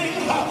blessing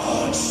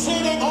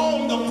sitting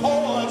on the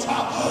porch.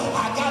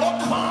 I gotta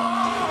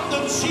come to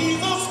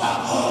Jesus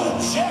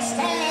just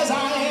as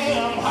I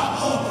am,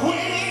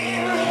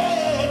 weary,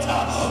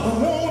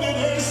 wounded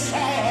and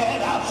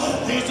sad.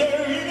 Is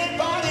there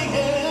anybody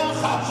here?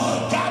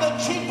 Gotta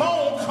keep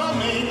on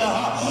coming.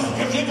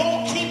 If you're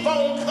gonna keep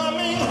on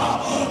coming,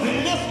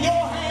 lift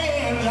your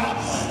hands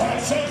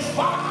and say,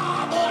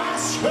 Father, I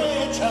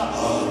stretch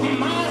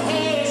my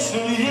hands to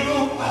you.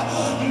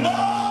 No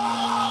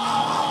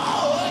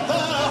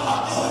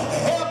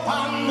help I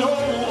know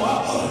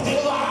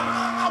if I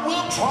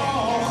will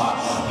draw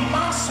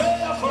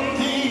myself from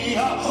thee.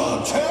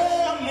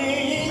 Tell me,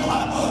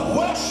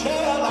 where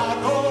shall I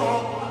go?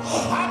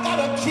 I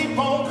gotta keep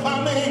on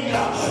coming.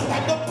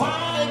 And the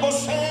Bible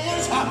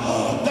says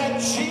that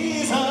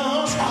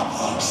Jesus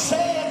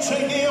said to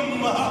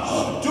him,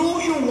 do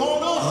you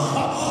want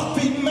to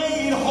be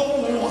made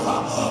whole?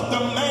 The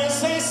man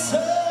says, sir,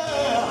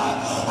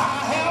 I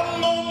have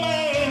no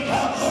man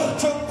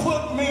to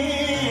put me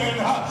in.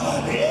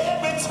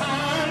 Every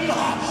time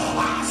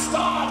I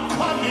start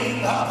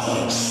coming,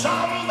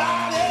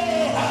 somebody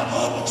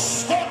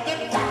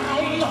stepping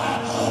down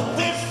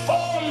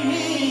before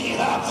me.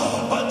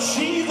 But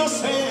Jesus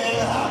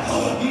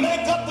said,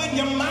 make up in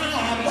your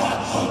mind,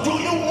 do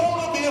you want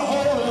to be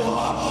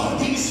whole?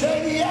 He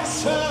said,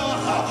 yes, sir.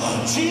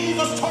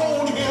 Jesus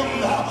told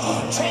him,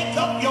 take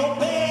up your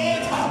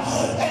bed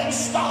and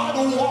start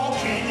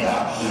walking.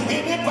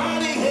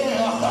 Anybody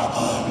here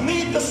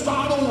need to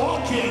start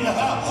walking?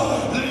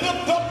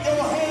 Lift up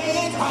your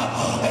head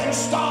and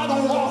start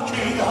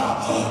walking.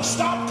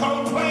 Stop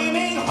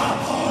complaining.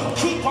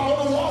 Keep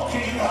on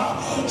walking.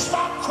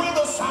 Stop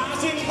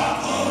criticizing.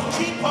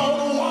 Keep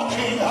on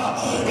walking.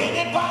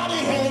 Anybody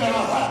here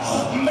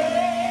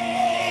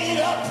made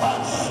up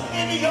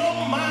in your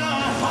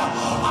mind,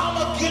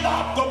 I'ma get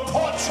off the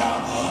porch.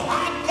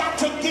 I got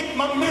to get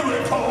my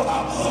miracle.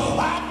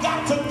 I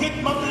got to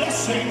get my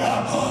blessing.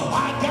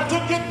 I got to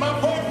get my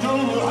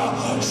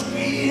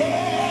breakthrough.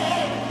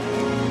 Yeah.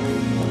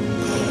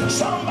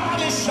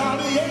 Somebody shout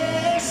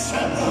yes.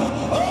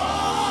 Oh,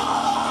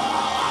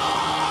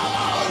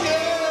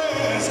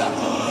 yes.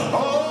 Oh,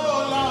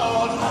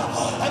 Lord.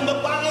 And the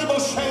Bible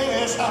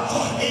says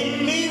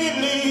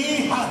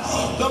immediately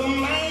the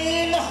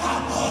man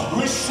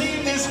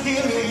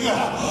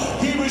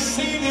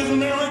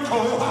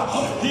miracle.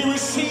 He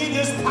received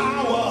his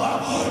power.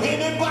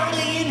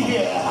 Anybody in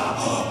here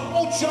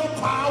want your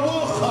power?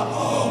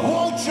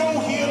 Want your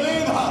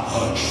healing?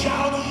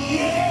 Shout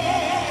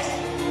yes.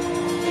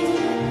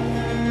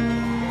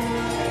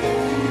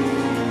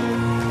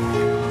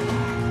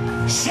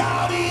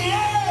 Shout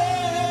yeah.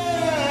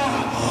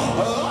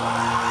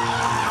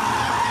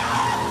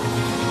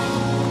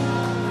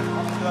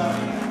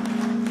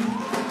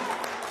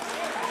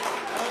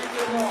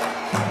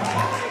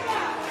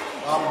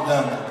 I'm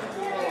done.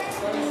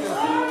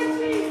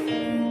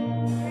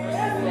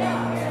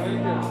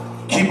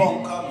 Keep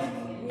on coming.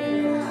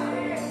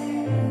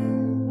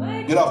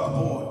 Get off the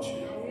porch.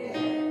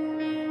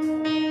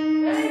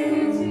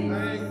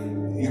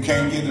 You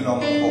can't get it on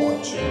the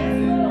porch.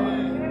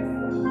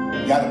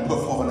 You got to put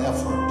forth an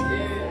effort.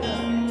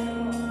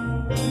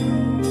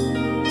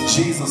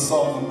 Jesus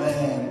saw the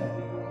man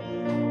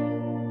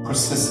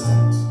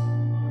persistent.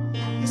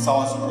 He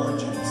saw his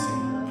urgency.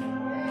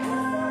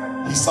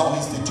 He saw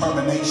his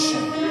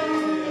determination.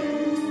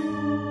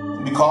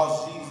 Because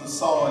Jesus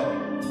saw it,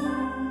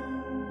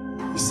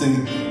 he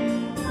said,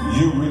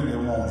 you really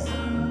want it.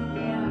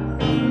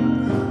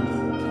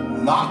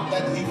 Not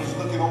that he was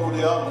looking over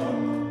the other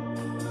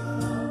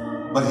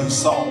one, but he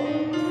saw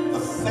the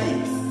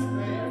faith.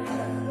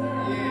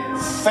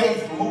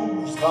 Faith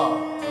moves God.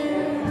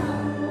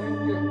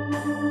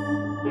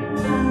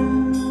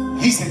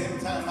 He said, every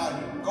time I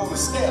go to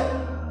step,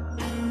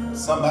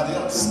 somebody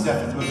else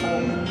stepped before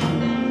me.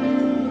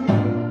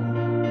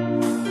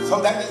 So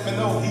that lets me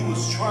know he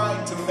was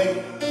trying to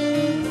make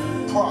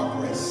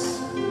progress.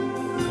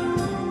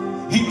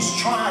 He was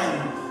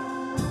trying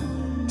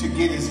to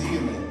get his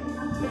healing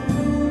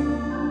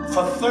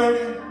for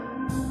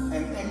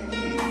 38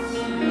 years.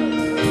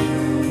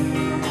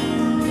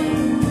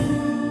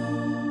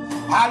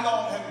 How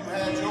long have you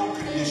had your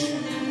condition?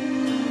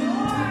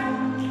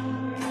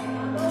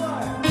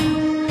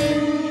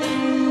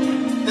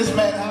 This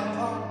man had a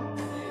problem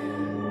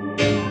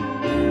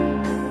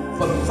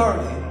for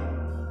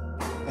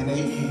 38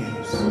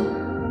 years.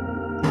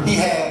 He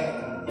had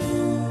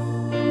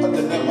a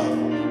dilemma.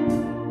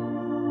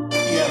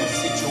 He had a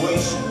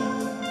situation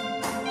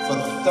for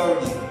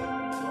 38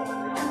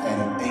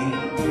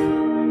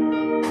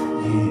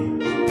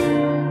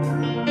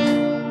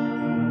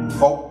 years.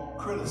 Folk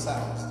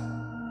criticized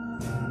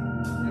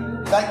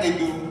him like they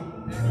do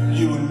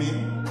you and me.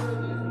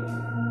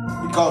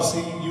 Because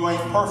see, you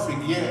ain't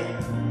perfect yet,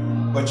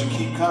 but you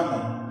keep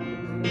coming.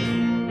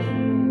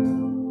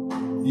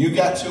 You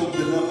got your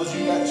dilemmas,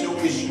 you got your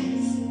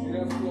issues,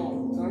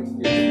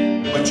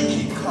 but you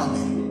keep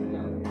coming.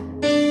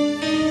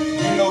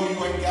 You know you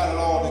ain't got it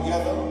all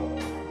together.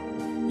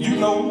 You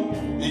know,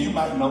 and you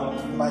might know,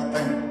 you might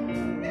think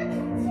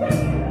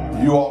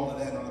you all of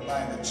that on the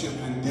bag of chip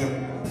and dip.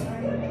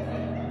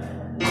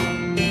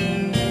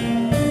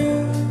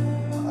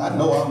 I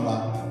know I'm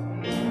not.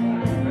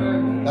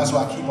 That's why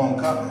I keep on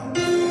coming.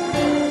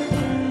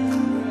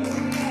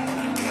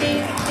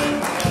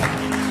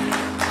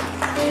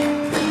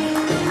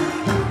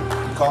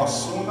 Because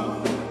sooner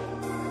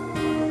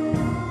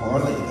or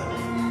later,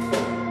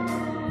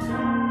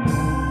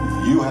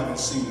 you haven't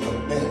seen the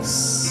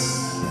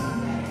best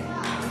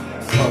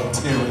of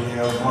Terry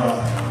L.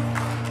 Brown.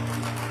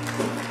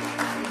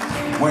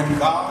 When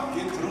God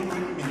gets through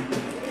with me,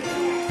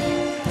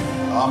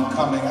 I'm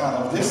coming out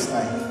of this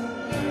thing,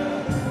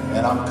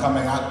 and I'm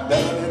coming out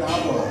better than I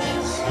was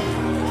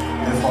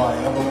before I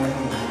ever went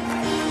in.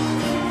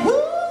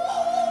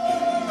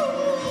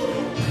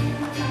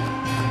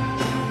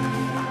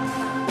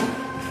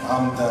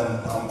 I'm done.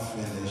 I'm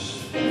finished.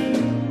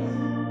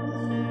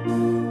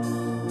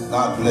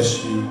 God bless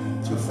you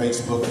to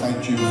Facebook.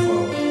 Thank you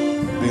for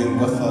being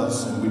with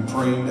us. And we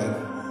pray that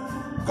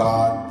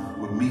God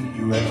will meet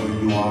you right where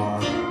you are.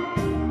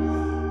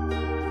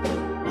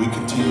 We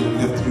continue to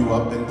lift you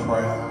up in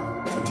prayer.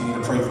 Continue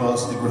to pray for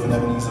us, the Griffin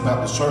Ebenezer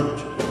Baptist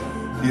Church,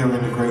 here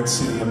in the great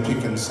city of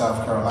Pickens,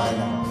 South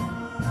Carolina,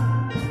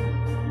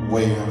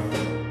 where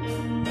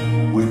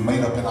we've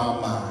made up in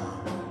our mind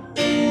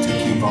to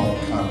keep on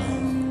coming.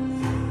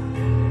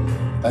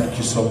 Thank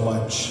you so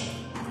much.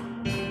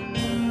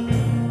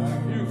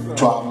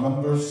 To our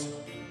members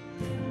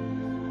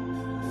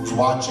who's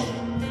watching,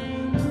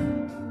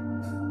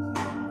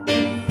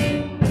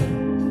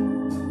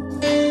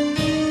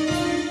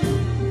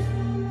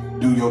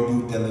 do your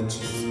due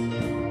diligence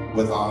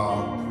with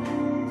our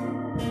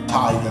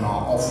tithe and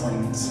our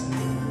offerings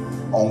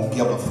on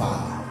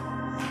Giveify.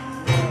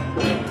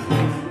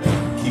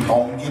 Keep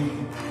on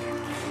giving.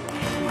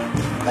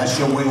 That's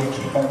your way to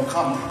keep on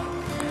coming.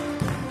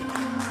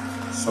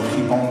 So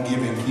keep on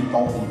giving, keep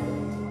on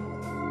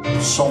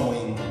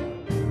sowing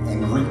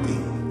and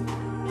reaping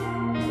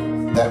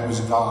that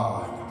which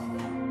God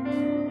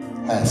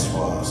has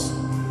for us.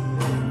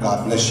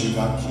 God bless you,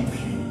 God keep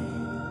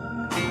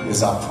you,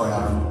 is our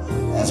prayer.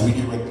 As we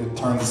get ready to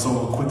turn this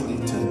over quickly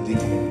to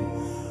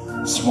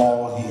Deacon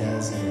Small, he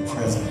has a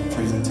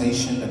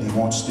presentation that he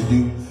wants to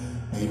do.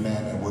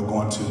 Amen. And we're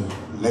going to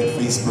let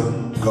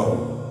Facebook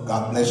go.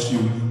 God bless you.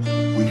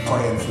 We're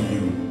praying for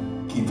you.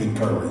 keep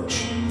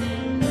encouraged.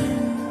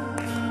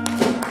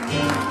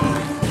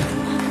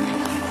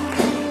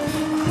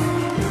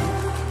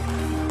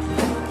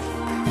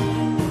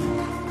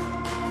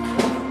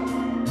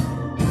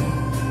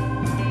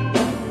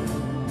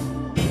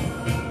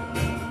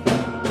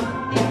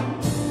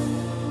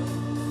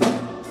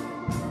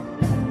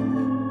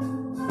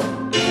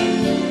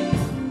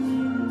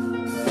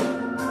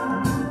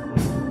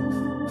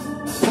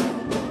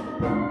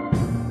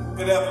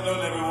 Good afternoon,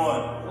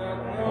 everyone.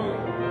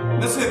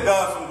 Let's give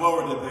God some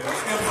glory today.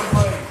 Let's give him some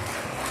praise.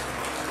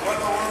 What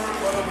a word,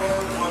 what a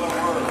word, what a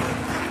word.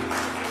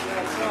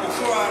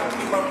 Before I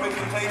keep my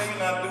presentation,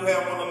 I do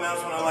have one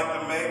announcement I'd like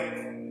to make.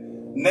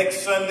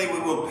 Next Sunday, we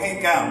will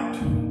pink out,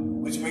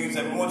 which means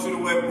that we want you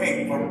to wear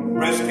pink for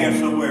breast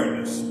cancer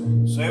awareness.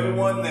 So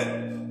everyone that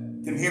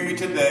can hear me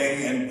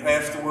today and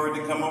pass the word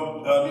to come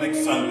up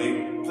next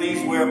Sunday,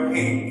 please wear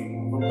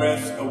pink for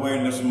Breast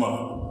Awareness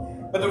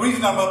Month. But the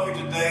reason I'm up here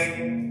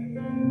today,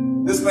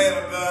 this man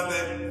of God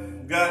that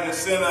God has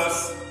sent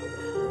us,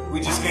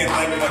 we just can't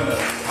thank him enough.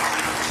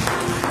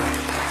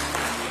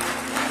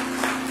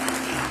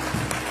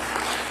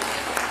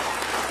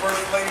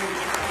 First Lady, would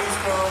you please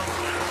come?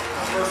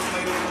 First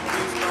Lady, would you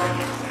please come?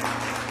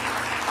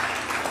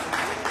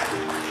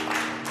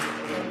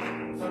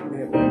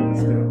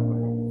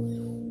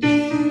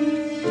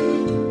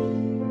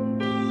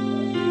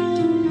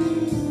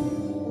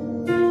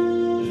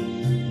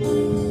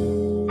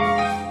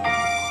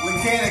 We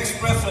can't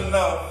express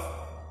enough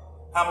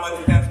how much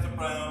Pastor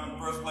Brown and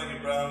First Lady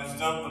Brown has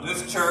done for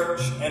this church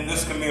and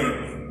this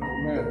community.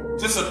 Amen.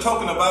 Just a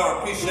token of our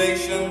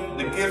appreciation,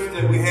 the gift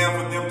that we have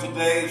for them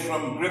today is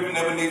from Griffin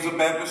Ebenezer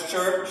Baptist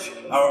Church,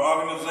 our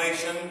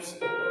organizations,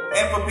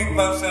 and for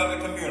people outside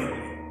the community.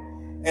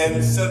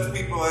 And such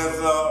people as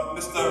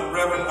Mr.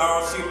 Reverend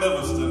R.C.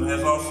 Livingston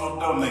has also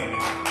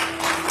donated.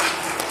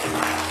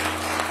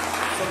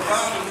 So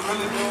God is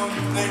really doing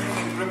things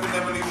in Griffin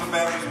Ebenezer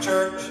Baptist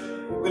Church.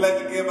 We'd like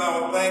to give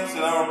our thanks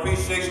and our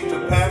appreciation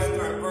to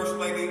Pastor and First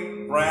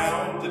Lady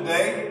Brown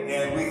today,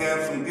 and we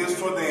have some gifts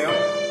for them,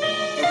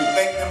 and we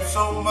thank them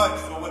so much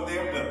for what they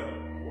have done.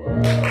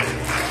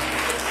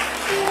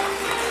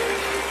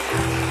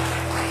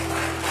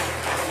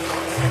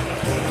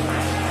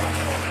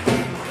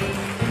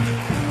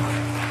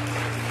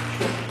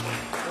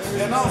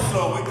 And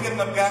also, we couldn't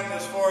have gotten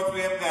as far as we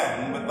have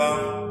gotten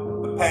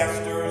without the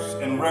pastors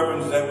and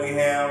reverends that we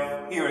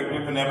have here at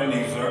Griffin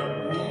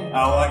Ebenezer.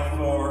 I'd like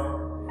for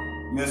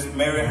Miss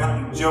Mary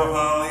Jo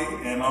Holly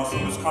and also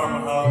Miss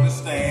Carmen Holly to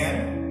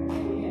stand.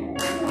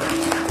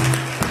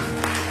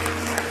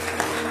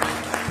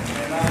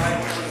 And I'd like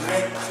to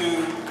present to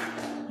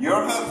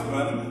your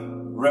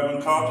husband,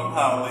 Reverend Carlton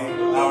Holly,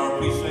 our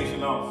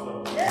appreciation also.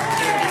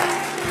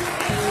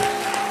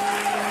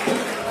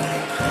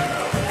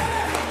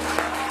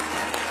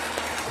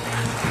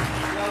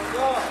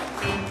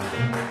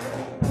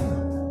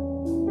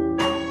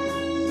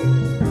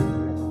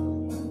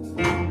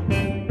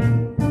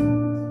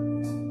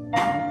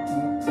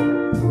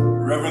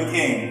 Reverend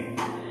King.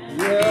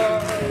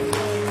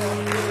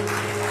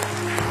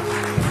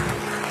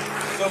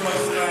 So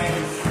much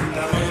thanks. I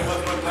know your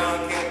husband Don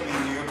can't be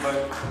here, but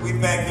we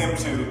thank him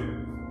too.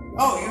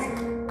 Oh, you?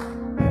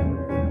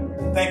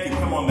 Thank you.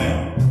 Come on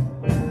down.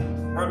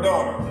 Her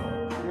daughter.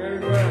 We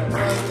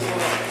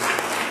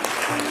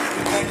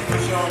thank you for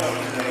showing up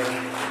today.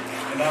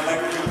 And I'd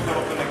like to do a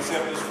token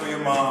acceptance for your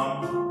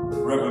mom,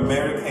 Reverend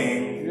Mary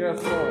King. Yes,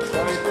 sir.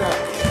 Thank you.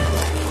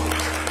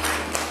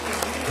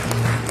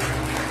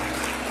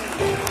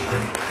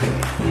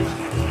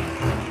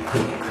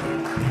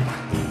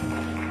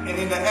 And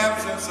in the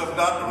absence of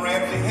Dr.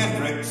 Ramsey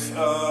Hendricks,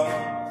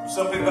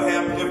 some people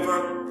have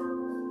different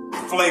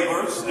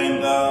flavors,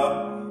 and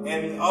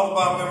all of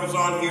our members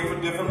aren't here for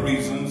different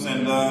reasons,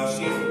 and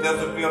she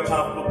doesn't feel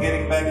comfortable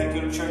getting back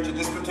into the church at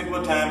this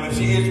particular time, but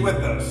she is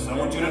with us. I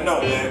want you to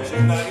know that.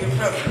 She's not here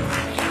present,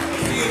 but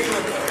she is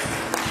with us.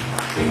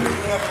 We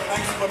have a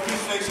thanks of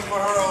appreciation for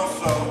her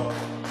also,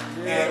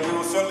 and we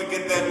will certainly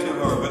get that to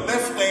her. But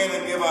let's stand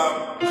and give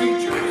our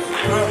preachers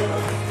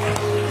reverence.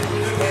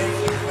 Good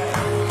hands and claps.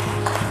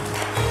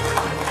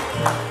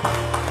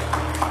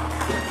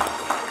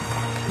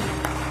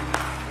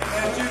 And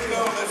as you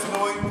go, let's go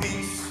in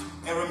peace.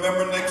 And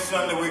remember, next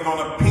Sunday we're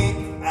going to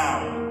pink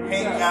out.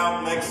 Pink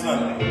out next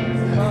Sunday.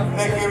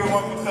 Thank you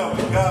everyone for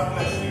coming. God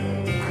bless you.